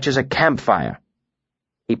found so much as a campfire."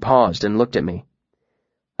 He paused and looked at me.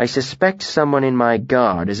 "I suspect someone in my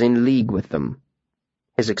guard is in league with them."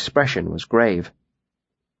 His expression was grave.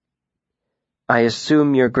 "I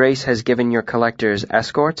assume Your Grace has given your collectors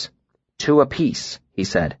escorts?" "2 apiece," he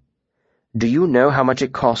said. "Do you know how much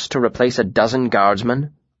it costs to replace a dozen guardsmen?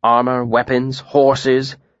 Armor, weapons,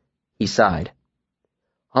 horses?" He sighed.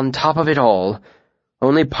 "On top of it all,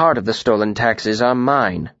 only part of the stolen taxes are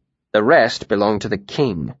mine. The rest belong to the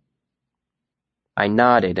king." I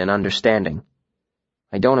nodded in understanding.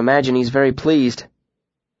 "I don't imagine he's very pleased."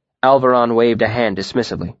 Alvaron waved a hand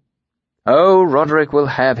dismissively. "Oh, Roderick will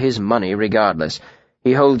have his money regardless.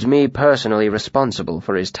 He holds me personally responsible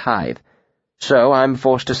for his tithe. So I'm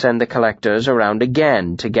forced to send the collectors around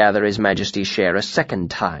again to gather His Majesty's share a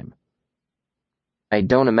second time." "I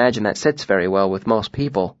don't imagine that sits very well with most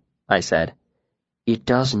people," I said. "It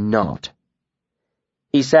does not."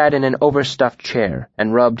 He sat in an overstuffed chair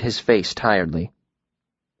and rubbed his face tiredly.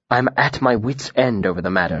 "I'm at my wits' end over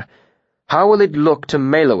the matter. How will it look to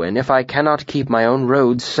Meluin if I cannot keep my own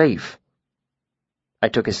roads safe?" I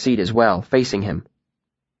took a seat as well, facing him.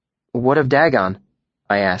 "What of Dagon?"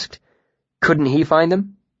 I asked. "Couldn't he find them?"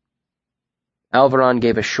 Alvaron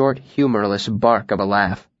gave a short, humorless bark of a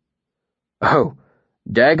laugh. "Oh,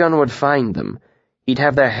 Dagon would find them. He'd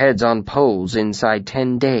have their heads on poles inside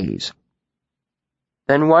 10 days.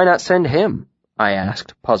 "Then why not send him?" I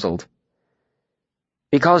asked, puzzled.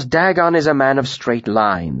 "Because Dagon is a man of straight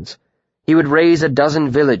lines. He would raise a dozen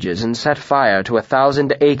villages and set fire to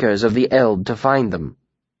 1,000 acres of the Eld to find them."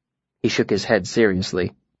 He shook his head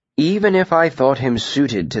seriously. "Even if I thought him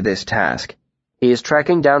suited to this task, he is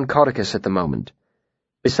tracking down Codicus at the moment.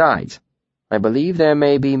 Besides, I believe there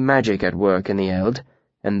may be magic at work in the Eld,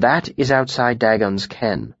 and that is outside Dagon's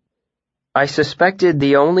ken." I suspected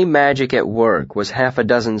the only magic at work was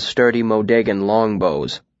 6 sturdy Modegan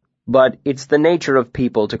longbows, but it's the nature of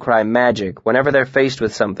people to cry magic whenever they're faced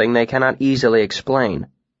with something they cannot easily explain,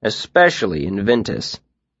 especially in Vintus.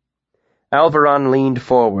 Alvaron leaned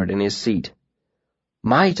forward in his seat.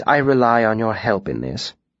 "Might I rely on your help in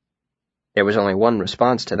this?" There was only one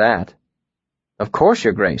response to that. "Of course,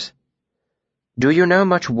 Your Grace." "Do you know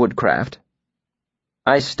much woodcraft?"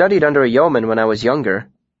 "I studied under a yeoman when I was younger,"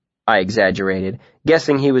 I exaggerated,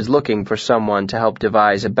 guessing he was looking for someone to help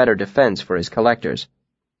devise a better defense for his collectors.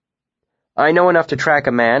 "I know enough to track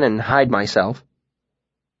a man and hide myself."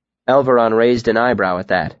 Alvaron raised an eyebrow at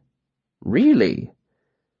that. "Really?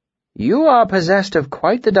 You are possessed of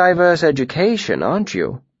quite the diverse education, aren't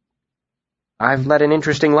you?" "I've led an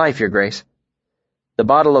interesting life, Your Grace." The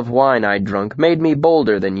bottle of wine I'd drunk made me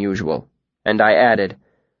bolder than usual, and I added,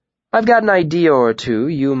 "I've got an idea or two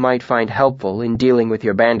you might find helpful in dealing with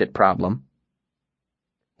your bandit problem."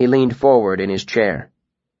 He leaned forward in his chair.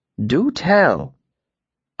 "Do tell."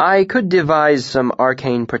 "I could devise some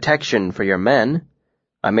arcane protection for your men."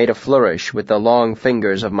 I made a flourish with the long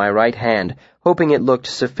fingers of my right hand, hoping it looked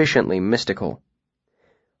sufficiently mystical.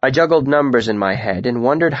 I juggled numbers in my head and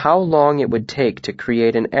wondered how long it would take to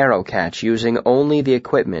create an arrow catch using only the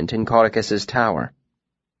equipment in Cauticus's tower.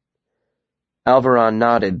 Alvaron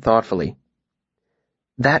nodded thoughtfully.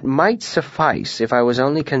 "That might suffice if I was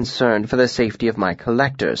only concerned for the safety of my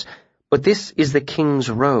collectors, but this is the King's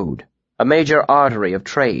Road, a major artery of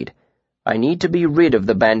trade. I need to be rid of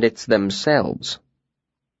the bandits themselves."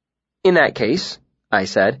 "In that case," I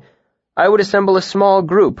said, "I would assemble a small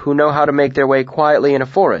group who know how to make their way quietly in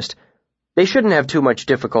a forest. They shouldn't have too much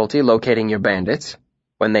difficulty locating your bandits.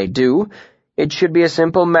 When they do, it should be a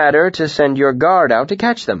simple matter to send your guard out to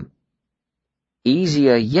catch them."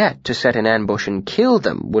 "Easier yet to set an ambush and kill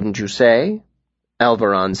them, wouldn't you say?"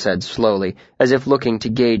 Alvaron said slowly, as if looking to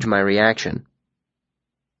gauge my reaction.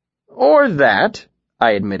 "Or that,"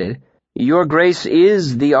 I admitted. "Your Grace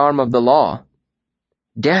is the arm of the law."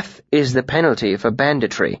 "Death is the penalty for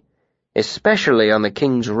banditry, especially on the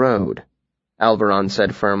King's Road," Alvaron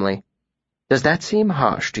said firmly. "Does that seem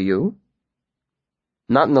harsh to you?"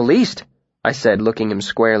 "Not in the least," I said, looking him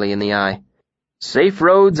squarely in the eye. "Safe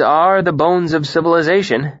roads are the bones of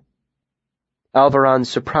civilization." Alvaron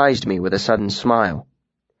surprised me with a sudden smile.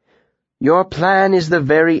 "Your plan is the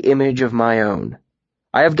very image of my own.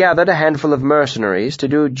 I have gathered a handful of mercenaries to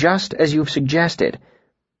do just as you've suggested.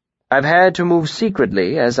 I've had to move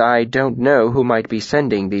secretly, as I don't know who might be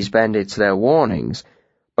sending these bandits their warnings,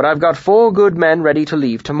 but I've got 4 good men ready to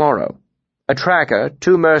leave tomorrow. A tracker,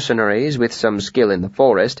 2 mercenaries with some skill in the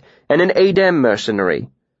forest, and an Adem mercenary.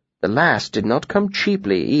 The last did not come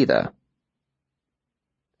cheaply either."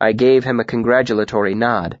 I gave him a congratulatory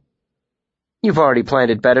nod. "You've already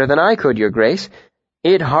planned it better than I could, Your Grace.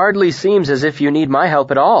 It hardly seems as if you need my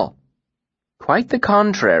help at all." "Quite the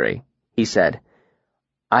contrary," he said.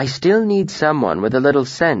 "I still need someone with a little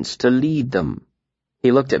sense to lead them."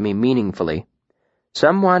 He looked at me meaningfully.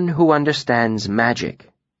 "Someone who understands magic.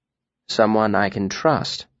 Someone I can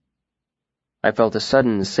trust." I felt a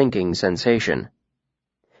sudden sinking sensation.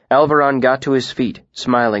 Alvaron got to his feet,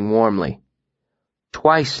 smiling warmly.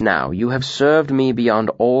 "Twice now you have served me beyond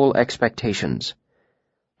all expectations.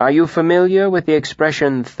 Are you familiar with the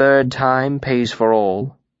expression 'third time pays for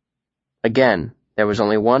all'?" Again, there was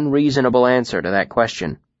only one reasonable answer to that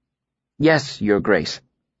question. "Yes, Your Grace."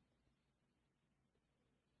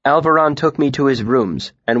 Alvaron took me to his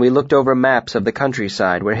rooms, and we looked over maps of the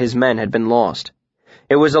countryside where his men had been lost.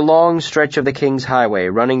 It was a long stretch of the King's Highway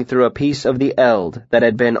running through a piece of the Eld that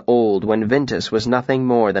had been old when Vintus was nothing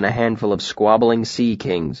more than a handful of squabbling sea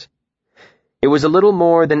kings. It was a little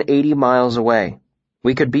more than 80 miles away.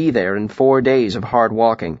 We could be there in 4 days of hard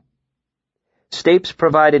walking. Stapes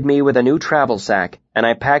provided me with a new travel sack, and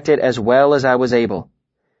I packed it as well as I was able.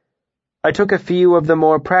 I took a few of the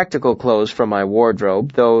more practical clothes from my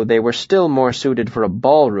wardrobe, though they were still more suited for a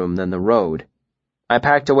ballroom than the road. I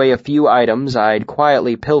packed away a few items I'd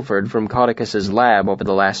quietly pilfered from Cauticus's lab over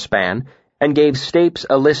the last span, and gave Stapes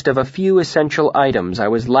a list of a few essential items I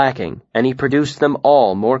was lacking, and he produced them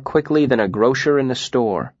all more quickly than a grocer in a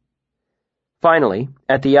store. Finally,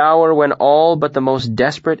 at the hour when all but the most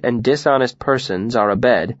desperate and dishonest persons are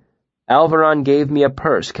abed, Alvaron gave me a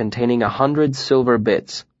purse containing 100 silver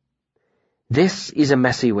bits. "This is a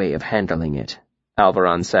messy way of handling it,"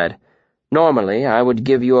 Alvaron said. "Normally, I would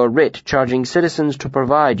give you a writ charging citizens to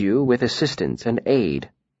provide you with assistance and aid."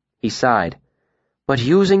 He sighed. "But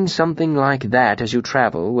using something like that as you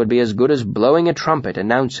travel would be as good as blowing a trumpet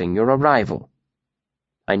announcing your arrival."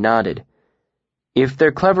 I nodded. "If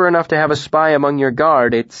they're clever enough to have a spy among your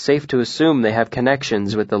guard, it's safe to assume they have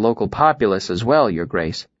connections with the local populace as well, Your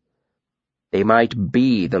Grace." They might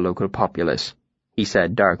be the local populace, he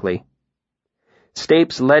said darkly.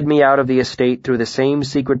 Stapes led me out of the estate through the same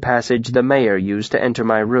secret passage the mayor used to enter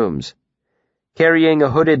my rooms. Carrying a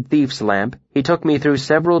hooded thief's lamp, he took me through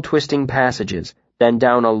several twisting passages, then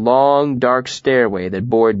down a long, dark stairway that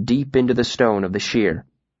bored deep into the stone of the sheer.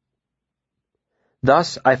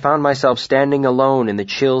 Thus I found myself standing alone in the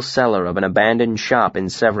chill cellar of an abandoned shop in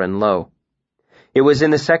Severn Low. It was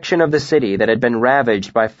in the section of the city that had been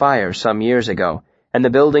ravaged by fire some years ago, and the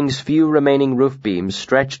building's few remaining roof beams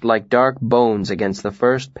stretched like dark bones against the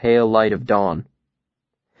first pale light of dawn.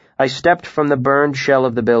 I stepped from the burned shell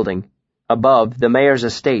of the building. Above, the mayor's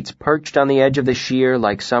estates perched on the edge of the sheer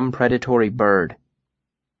like some predatory bird.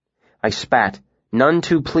 I spat, none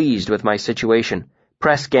too pleased with my situation,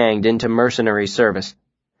 press-ganged into mercenary service.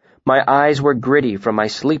 My eyes were gritty from my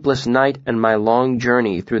sleepless night and my long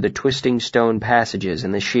journey through the twisting stone passages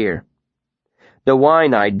in the sheer. The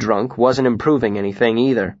wine I'd drunk wasn't improving anything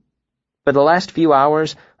either. For the last few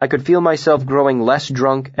hours, I could feel myself growing less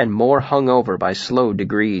drunk and more hungover by slow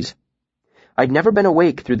degrees. I'd never been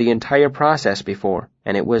awake through the entire process before,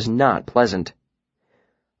 and it was not pleasant.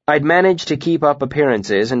 I'd managed to keep up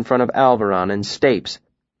appearances in front of Alvaron and Stapes,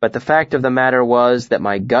 but the fact of the matter was that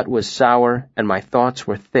my gut was sour and my thoughts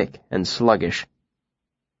were thick and sluggish.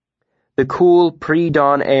 The cool,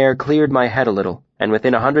 pre-dawn air cleared my head a little, and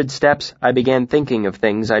within 100 steps I began thinking of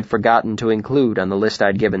things I'd forgotten to include on the list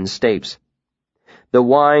I'd given Stapes. The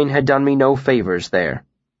wine had done me no favors there.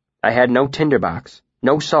 I had no tinderbox,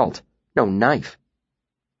 no salt, no knife.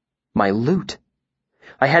 My loot.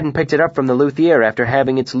 I hadn't picked it up from the luthier after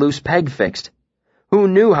having its loose peg fixed. Who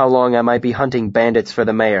knew how long I might be hunting bandits for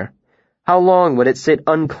the mayor? How long would it sit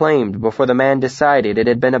unclaimed before the man decided it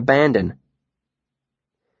had been abandoned?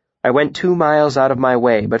 I went 2 miles out of my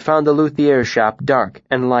way, but found the luthier's shop dark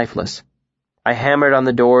and lifeless. I hammered on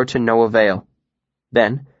the door to no avail.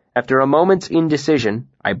 Then, after a moment's indecision,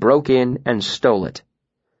 I broke in and stole it.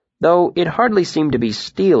 Though it hardly seemed to be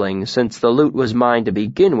stealing, since the loot was mine to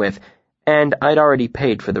begin with, and I'd already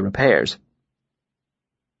paid for the repairs.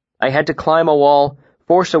 I had to climb a wall,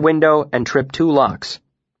 force a window, and trip 2 locks.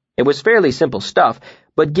 It was fairly simple stuff,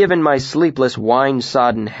 but given my sleepless,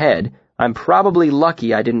 wine-sodden head, I'm probably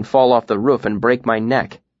lucky I didn't fall off the roof and break my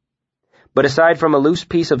neck. But aside from a loose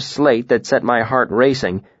piece of slate that set my heart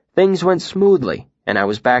racing, things went smoothly, and I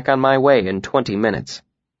was back on my way in 20 minutes.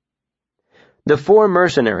 The 4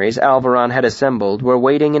 mercenaries Alvaron had assembled were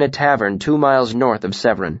waiting in a tavern 2 miles north of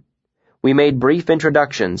Severn. We made brief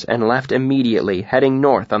introductions and left immediately, heading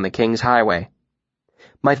north on the King's Highway.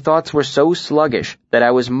 My thoughts were so sluggish that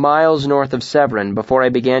I was miles north of Severn before I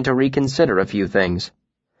began to reconsider a few things.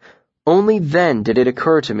 Only then did it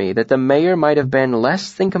occur to me that the mayor might have been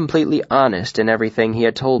less than completely honest in everything he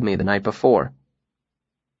had told me the night before.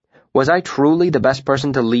 Was I truly the best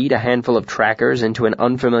person to lead a handful of trackers into an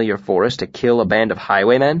unfamiliar forest to kill a band of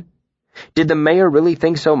highwaymen? Did the mayor really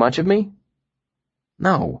think so much of me?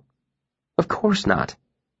 No. Of course not.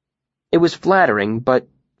 It was flattering, but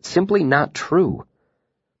simply not true.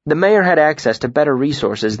 The mayor had access to better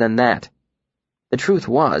resources than that. The truth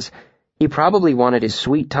was, he probably wanted his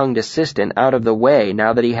sweet-tongued assistant out of the way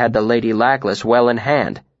now that he had the Lady Lackless well in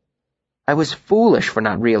hand. I was foolish for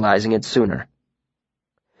not realizing it sooner.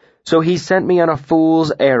 So he sent me on a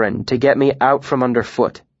fool's errand to get me out from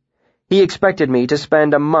underfoot. He expected me to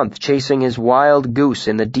spend a month chasing his wild goose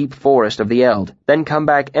in the deep forest of the Eld, then come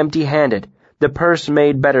back empty-handed. The purse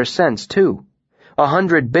made better sense, too.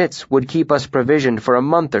 100 bits would keep us provisioned for a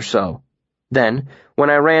month or so. Then, when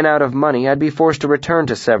I ran out of money, I'd be forced to return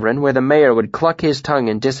to Severn, where the mayor would cluck his tongue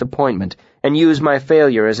in disappointment and use my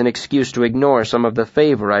failure as an excuse to ignore some of the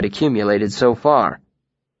favor I'd accumulated so far.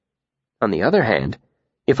 On the other hand,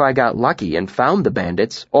 if I got lucky and found the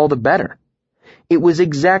bandits, all the better. It was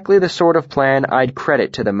exactly the sort of plan I'd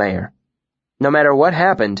credit to the mayor. No matter what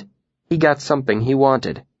happened, he got something he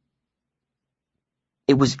wanted.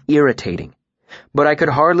 It was irritating, but I could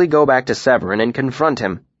hardly go back to Severn and confront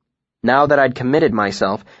him. Now that I'd committed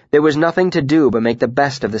myself, there was nothing to do but make the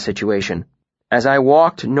best of the situation. As I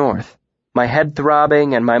walked north, my head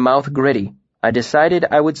throbbing and my mouth gritty, I decided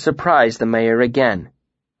I would surprise the mayor again.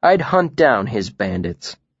 I'd hunt down his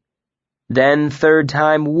bandits. Then third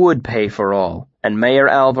time would pay for all, and Mayor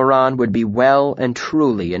Alvaron would be well and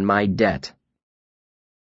truly in my debt.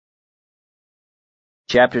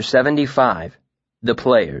 Chapter 75. The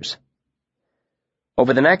Players.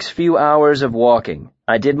 Over the next few hours of walking,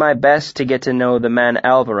 I did my best to get to know the man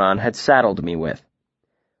Alvaron had saddled me with.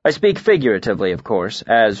 I speak figuratively, of course,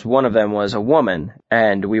 as one of them was a woman,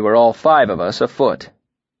 and we were all 5 of us afoot.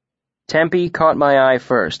 Tempe caught my eye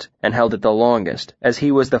first and held it the longest, as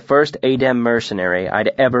he was the first Adem mercenary I'd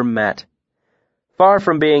ever met. Far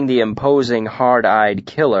from being the imposing, hard-eyed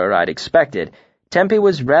killer I'd expected, Tempe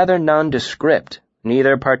was rather nondescript,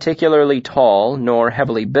 neither particularly tall nor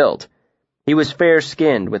heavily built. He was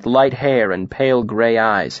fair-skinned with light hair and pale gray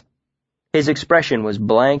eyes. His expression was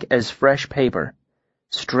blank as fresh paper,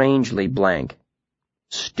 strangely blank,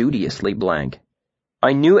 studiously blank.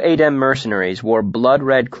 I knew Adem mercenaries wore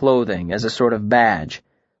blood-red clothing as a sort of badge,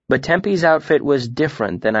 but Tempe's outfit was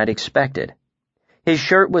different than I'd expected. His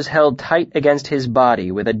shirt was held tight against his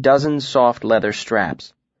body with a dozen soft leather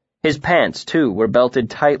straps. His pants, too, were belted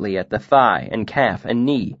tightly at the thigh and calf and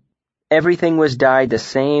knee. Everything was dyed the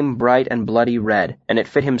same bright and bloody red, and it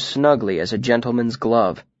fit him snugly as a gentleman's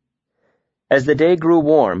glove. As the day grew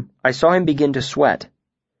warm, I saw him begin to sweat.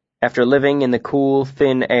 After living in the cool,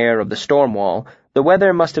 thin air of the storm wall, the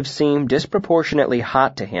weather must have seemed disproportionately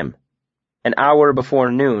hot to him. An hour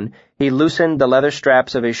before noon, he loosened the leather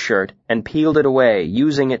straps of his shirt and peeled it away,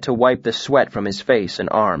 using it to wipe the sweat from his face and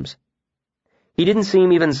arms. He didn't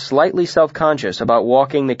seem even slightly self-conscious about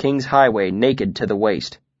walking the King's Highway naked to the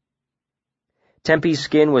waist. Tempe's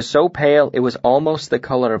skin was so pale it was almost the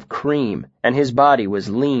color of cream, and his body was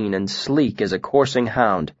lean and sleek as a coursing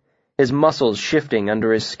hound, his muscles shifting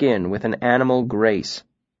under his skin with an animal grace.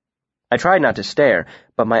 I tried not to stare,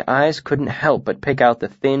 but my eyes couldn't help but pick out the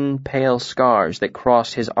thin, pale scars that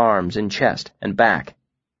crossed his arms and chest and back.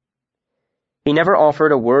 He never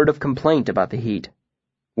offered a word of complaint about the heat.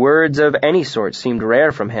 Words of any sort seemed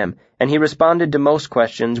rare from him, and he responded to most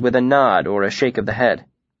questions with a nod or a shake of the head.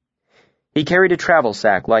 He carried a travel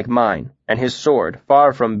sack like mine, and his sword,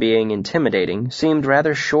 far from being intimidating, seemed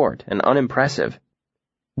rather short and unimpressive.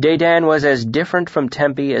 Dedan was as different from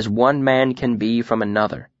Tempe as one man can be from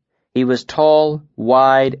another. He was tall,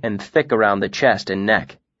 wide, and thick around the chest and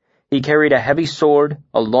neck. He carried a heavy sword,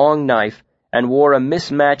 a long knife, and wore a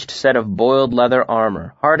mismatched set of boiled leather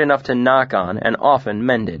armor, hard enough to knock on and often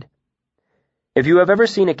mended. If you have ever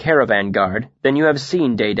seen a caravan guard, then you have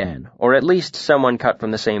seen Dedan, or at least someone cut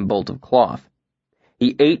from the same bolt of cloth.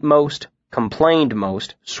 He ate most, complained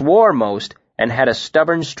most, swore most, and had a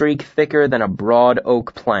stubborn streak thicker than a broad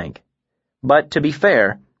oak plank. But, to be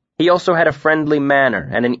fair, he also had a friendly manner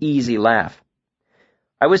and an easy laugh.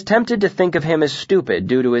 I was tempted to think of him as stupid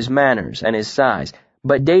due to his manners and his size,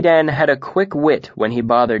 but Dedan had a quick wit when he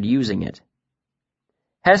bothered using it.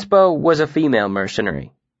 Hespa was a female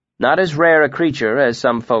mercenary, not as rare a creature as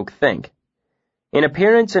some folk think. In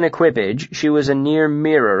appearance and equipage, she was a near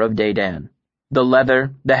mirror of Dedan. The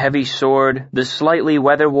leather, the heavy sword, the slightly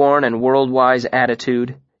weather-worn and world-wise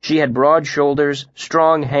attitude. She had broad shoulders,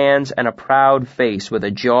 strong hands, and a proud face with a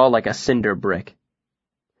jaw like a cinder brick.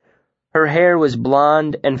 Her hair was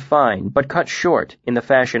blonde and fine, but cut short in the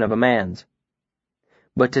fashion of a man's.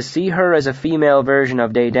 But to see her as a female version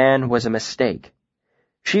of Dedan was a mistake.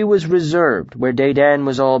 She was reserved where Dedan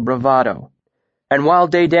was all bravado. And while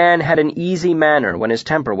Dedan had an easy manner when his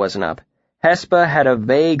temper wasn't up, Hespa had a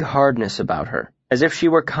vague hardness about her, as if she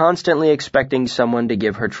were constantly expecting someone to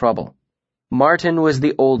give her trouble. Martin was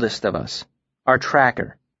the oldest of us, our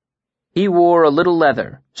tracker. He wore a little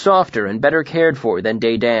leather, softer and better cared for than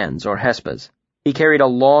Dedan's or Hespa's. He carried a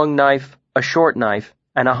long knife, a short knife,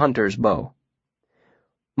 and a hunter's bow.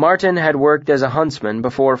 Martin had worked as a huntsman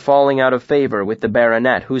before falling out of favor with the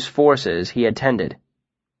baronet whose forces he had tended.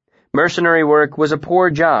 Mercenary work was a poor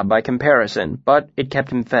job by comparison, but it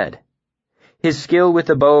kept him fed. His skill with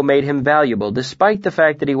the bow made him valuable despite the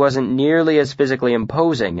fact that he wasn't nearly as physically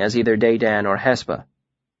imposing as either Dedan or Hespa.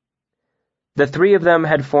 The three of them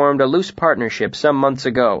had formed a loose partnership some months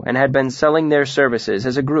ago and had been selling their services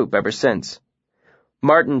as a group ever since.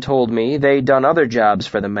 Martin told me they'd done other jobs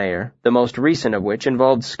for the mayor, the most recent of which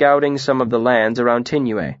involved scouting some of the lands around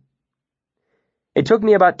Tinue. It took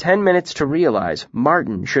me about 10 minutes to realize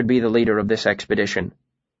Martin should be the leader of this expedition.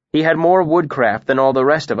 He had more woodcraft than all the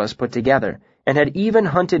rest of us put together, and had even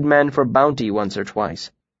hunted men for bounty once or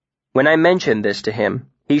twice. When I mentioned this to him,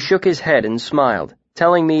 he shook his head and smiled,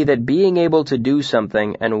 telling me that being able to do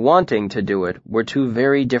something and wanting to do it were two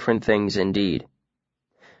very different things indeed.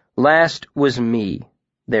 Last was me,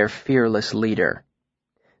 their fearless leader.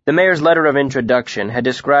 The mayor's letter of introduction had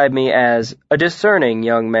described me as a discerning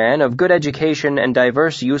young man of good education and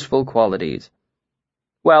diverse useful qualities.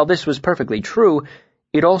 While this was perfectly true,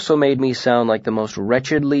 it also made me sound like the most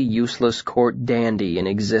wretchedly useless court dandy in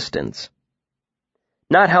existence.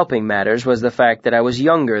 Not helping matters was the fact that I was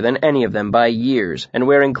younger than any of them by years and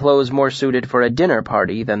wearing clothes more suited for a dinner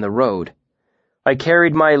party than the road. I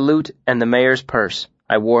carried my loot and the mayor's purse.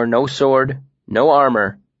 I wore no sword, no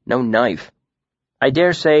armor, no knife. I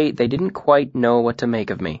dare say they didn't quite know what to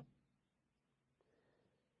make of me.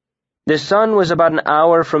 The sun was about an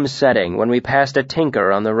hour from setting when we passed a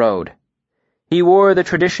tinker on the road. He wore the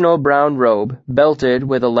traditional brown robe, belted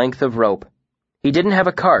with a length of rope. He didn't have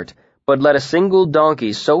a cart, but led a single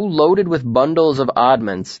donkey so loaded with bundles of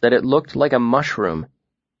oddments that it looked like a mushroom.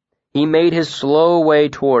 He made his slow way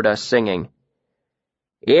toward us, singing,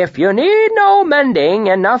 "If you need no mending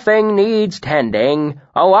and nothing needs tending,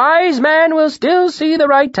 a wise man will still see the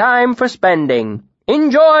right time for spending.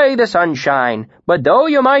 Enjoy the sunshine, but though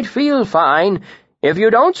you might feel fine, if you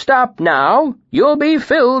don't stop now, you'll be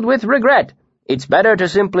filled with regret. It's better to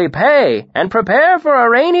simply pay and prepare for a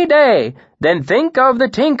rainy day than think of the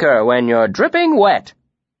tinker when you're dripping wet."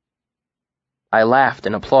 I laughed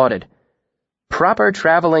and applauded. Proper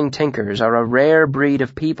traveling tinkers are a rare breed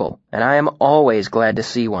of people, and I am always glad to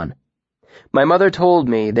see one. My mother told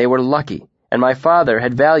me they were lucky, and my father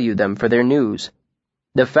had valued them for their news.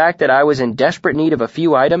 The fact that I was in desperate need of a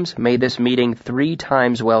few items made this meeting 3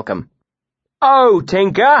 times welcome. "Oh,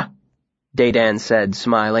 tinker," Dedan said,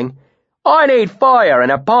 smiling. "I need fire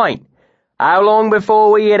and a pint. How long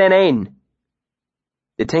before we hit an inn?"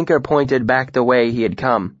 The tinker pointed back the way he had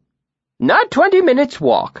come. "Not 20 minutes'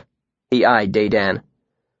 walk." He eyed Dedan.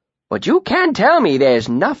 "But you can't tell me there's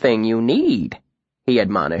nothing you need," he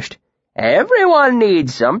admonished. "Everyone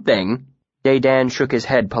needs something." Dedan shook his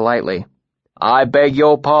head politely. "I beg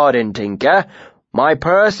your pardon, tinker. My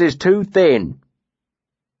purse is too thin."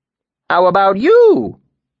 "How about you?"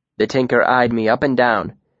 The tinker eyed me up and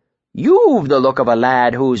down. "You've the look of a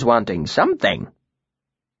lad who's wanting something."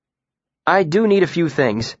 "I do need a few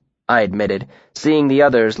things," I admitted, seeing the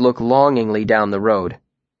others look longingly down the road.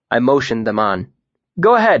 I motioned them on.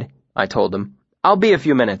 "Go ahead," I told them. "I'll be a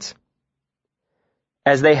few minutes."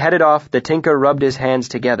 As they headed off, the tinker rubbed his hands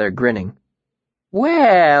together, grinning.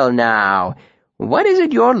 "Well, now, what is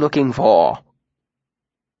it you're looking for?"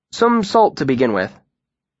 "Some salt to begin with."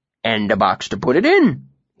 "And a box to put it in,"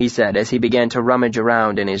 he said as he began to rummage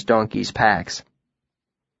around in his donkey's packs.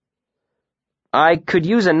 "I could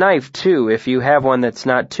use a knife, too, if you have one that's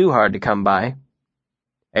not too hard to come by."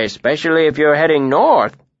 "Especially if you're heading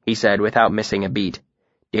north," he said without missing a beat.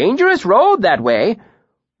 "Dangerous road that way.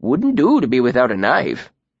 Wouldn't do to be without a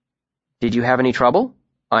knife." "Did you have any trouble?"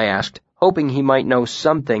 I asked, hoping he might know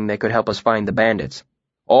something that could help us find the bandits.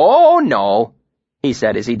 "Oh, no," he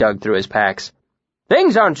said as he dug through his packs.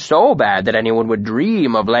 "Things aren't so bad that anyone would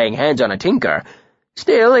dream of laying hands on a tinker.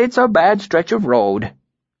 Still, it's a bad stretch of road."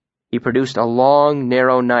 He produced a long,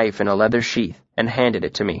 narrow knife in a leather sheath and handed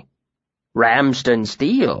it to me. "Ramston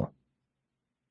steel,"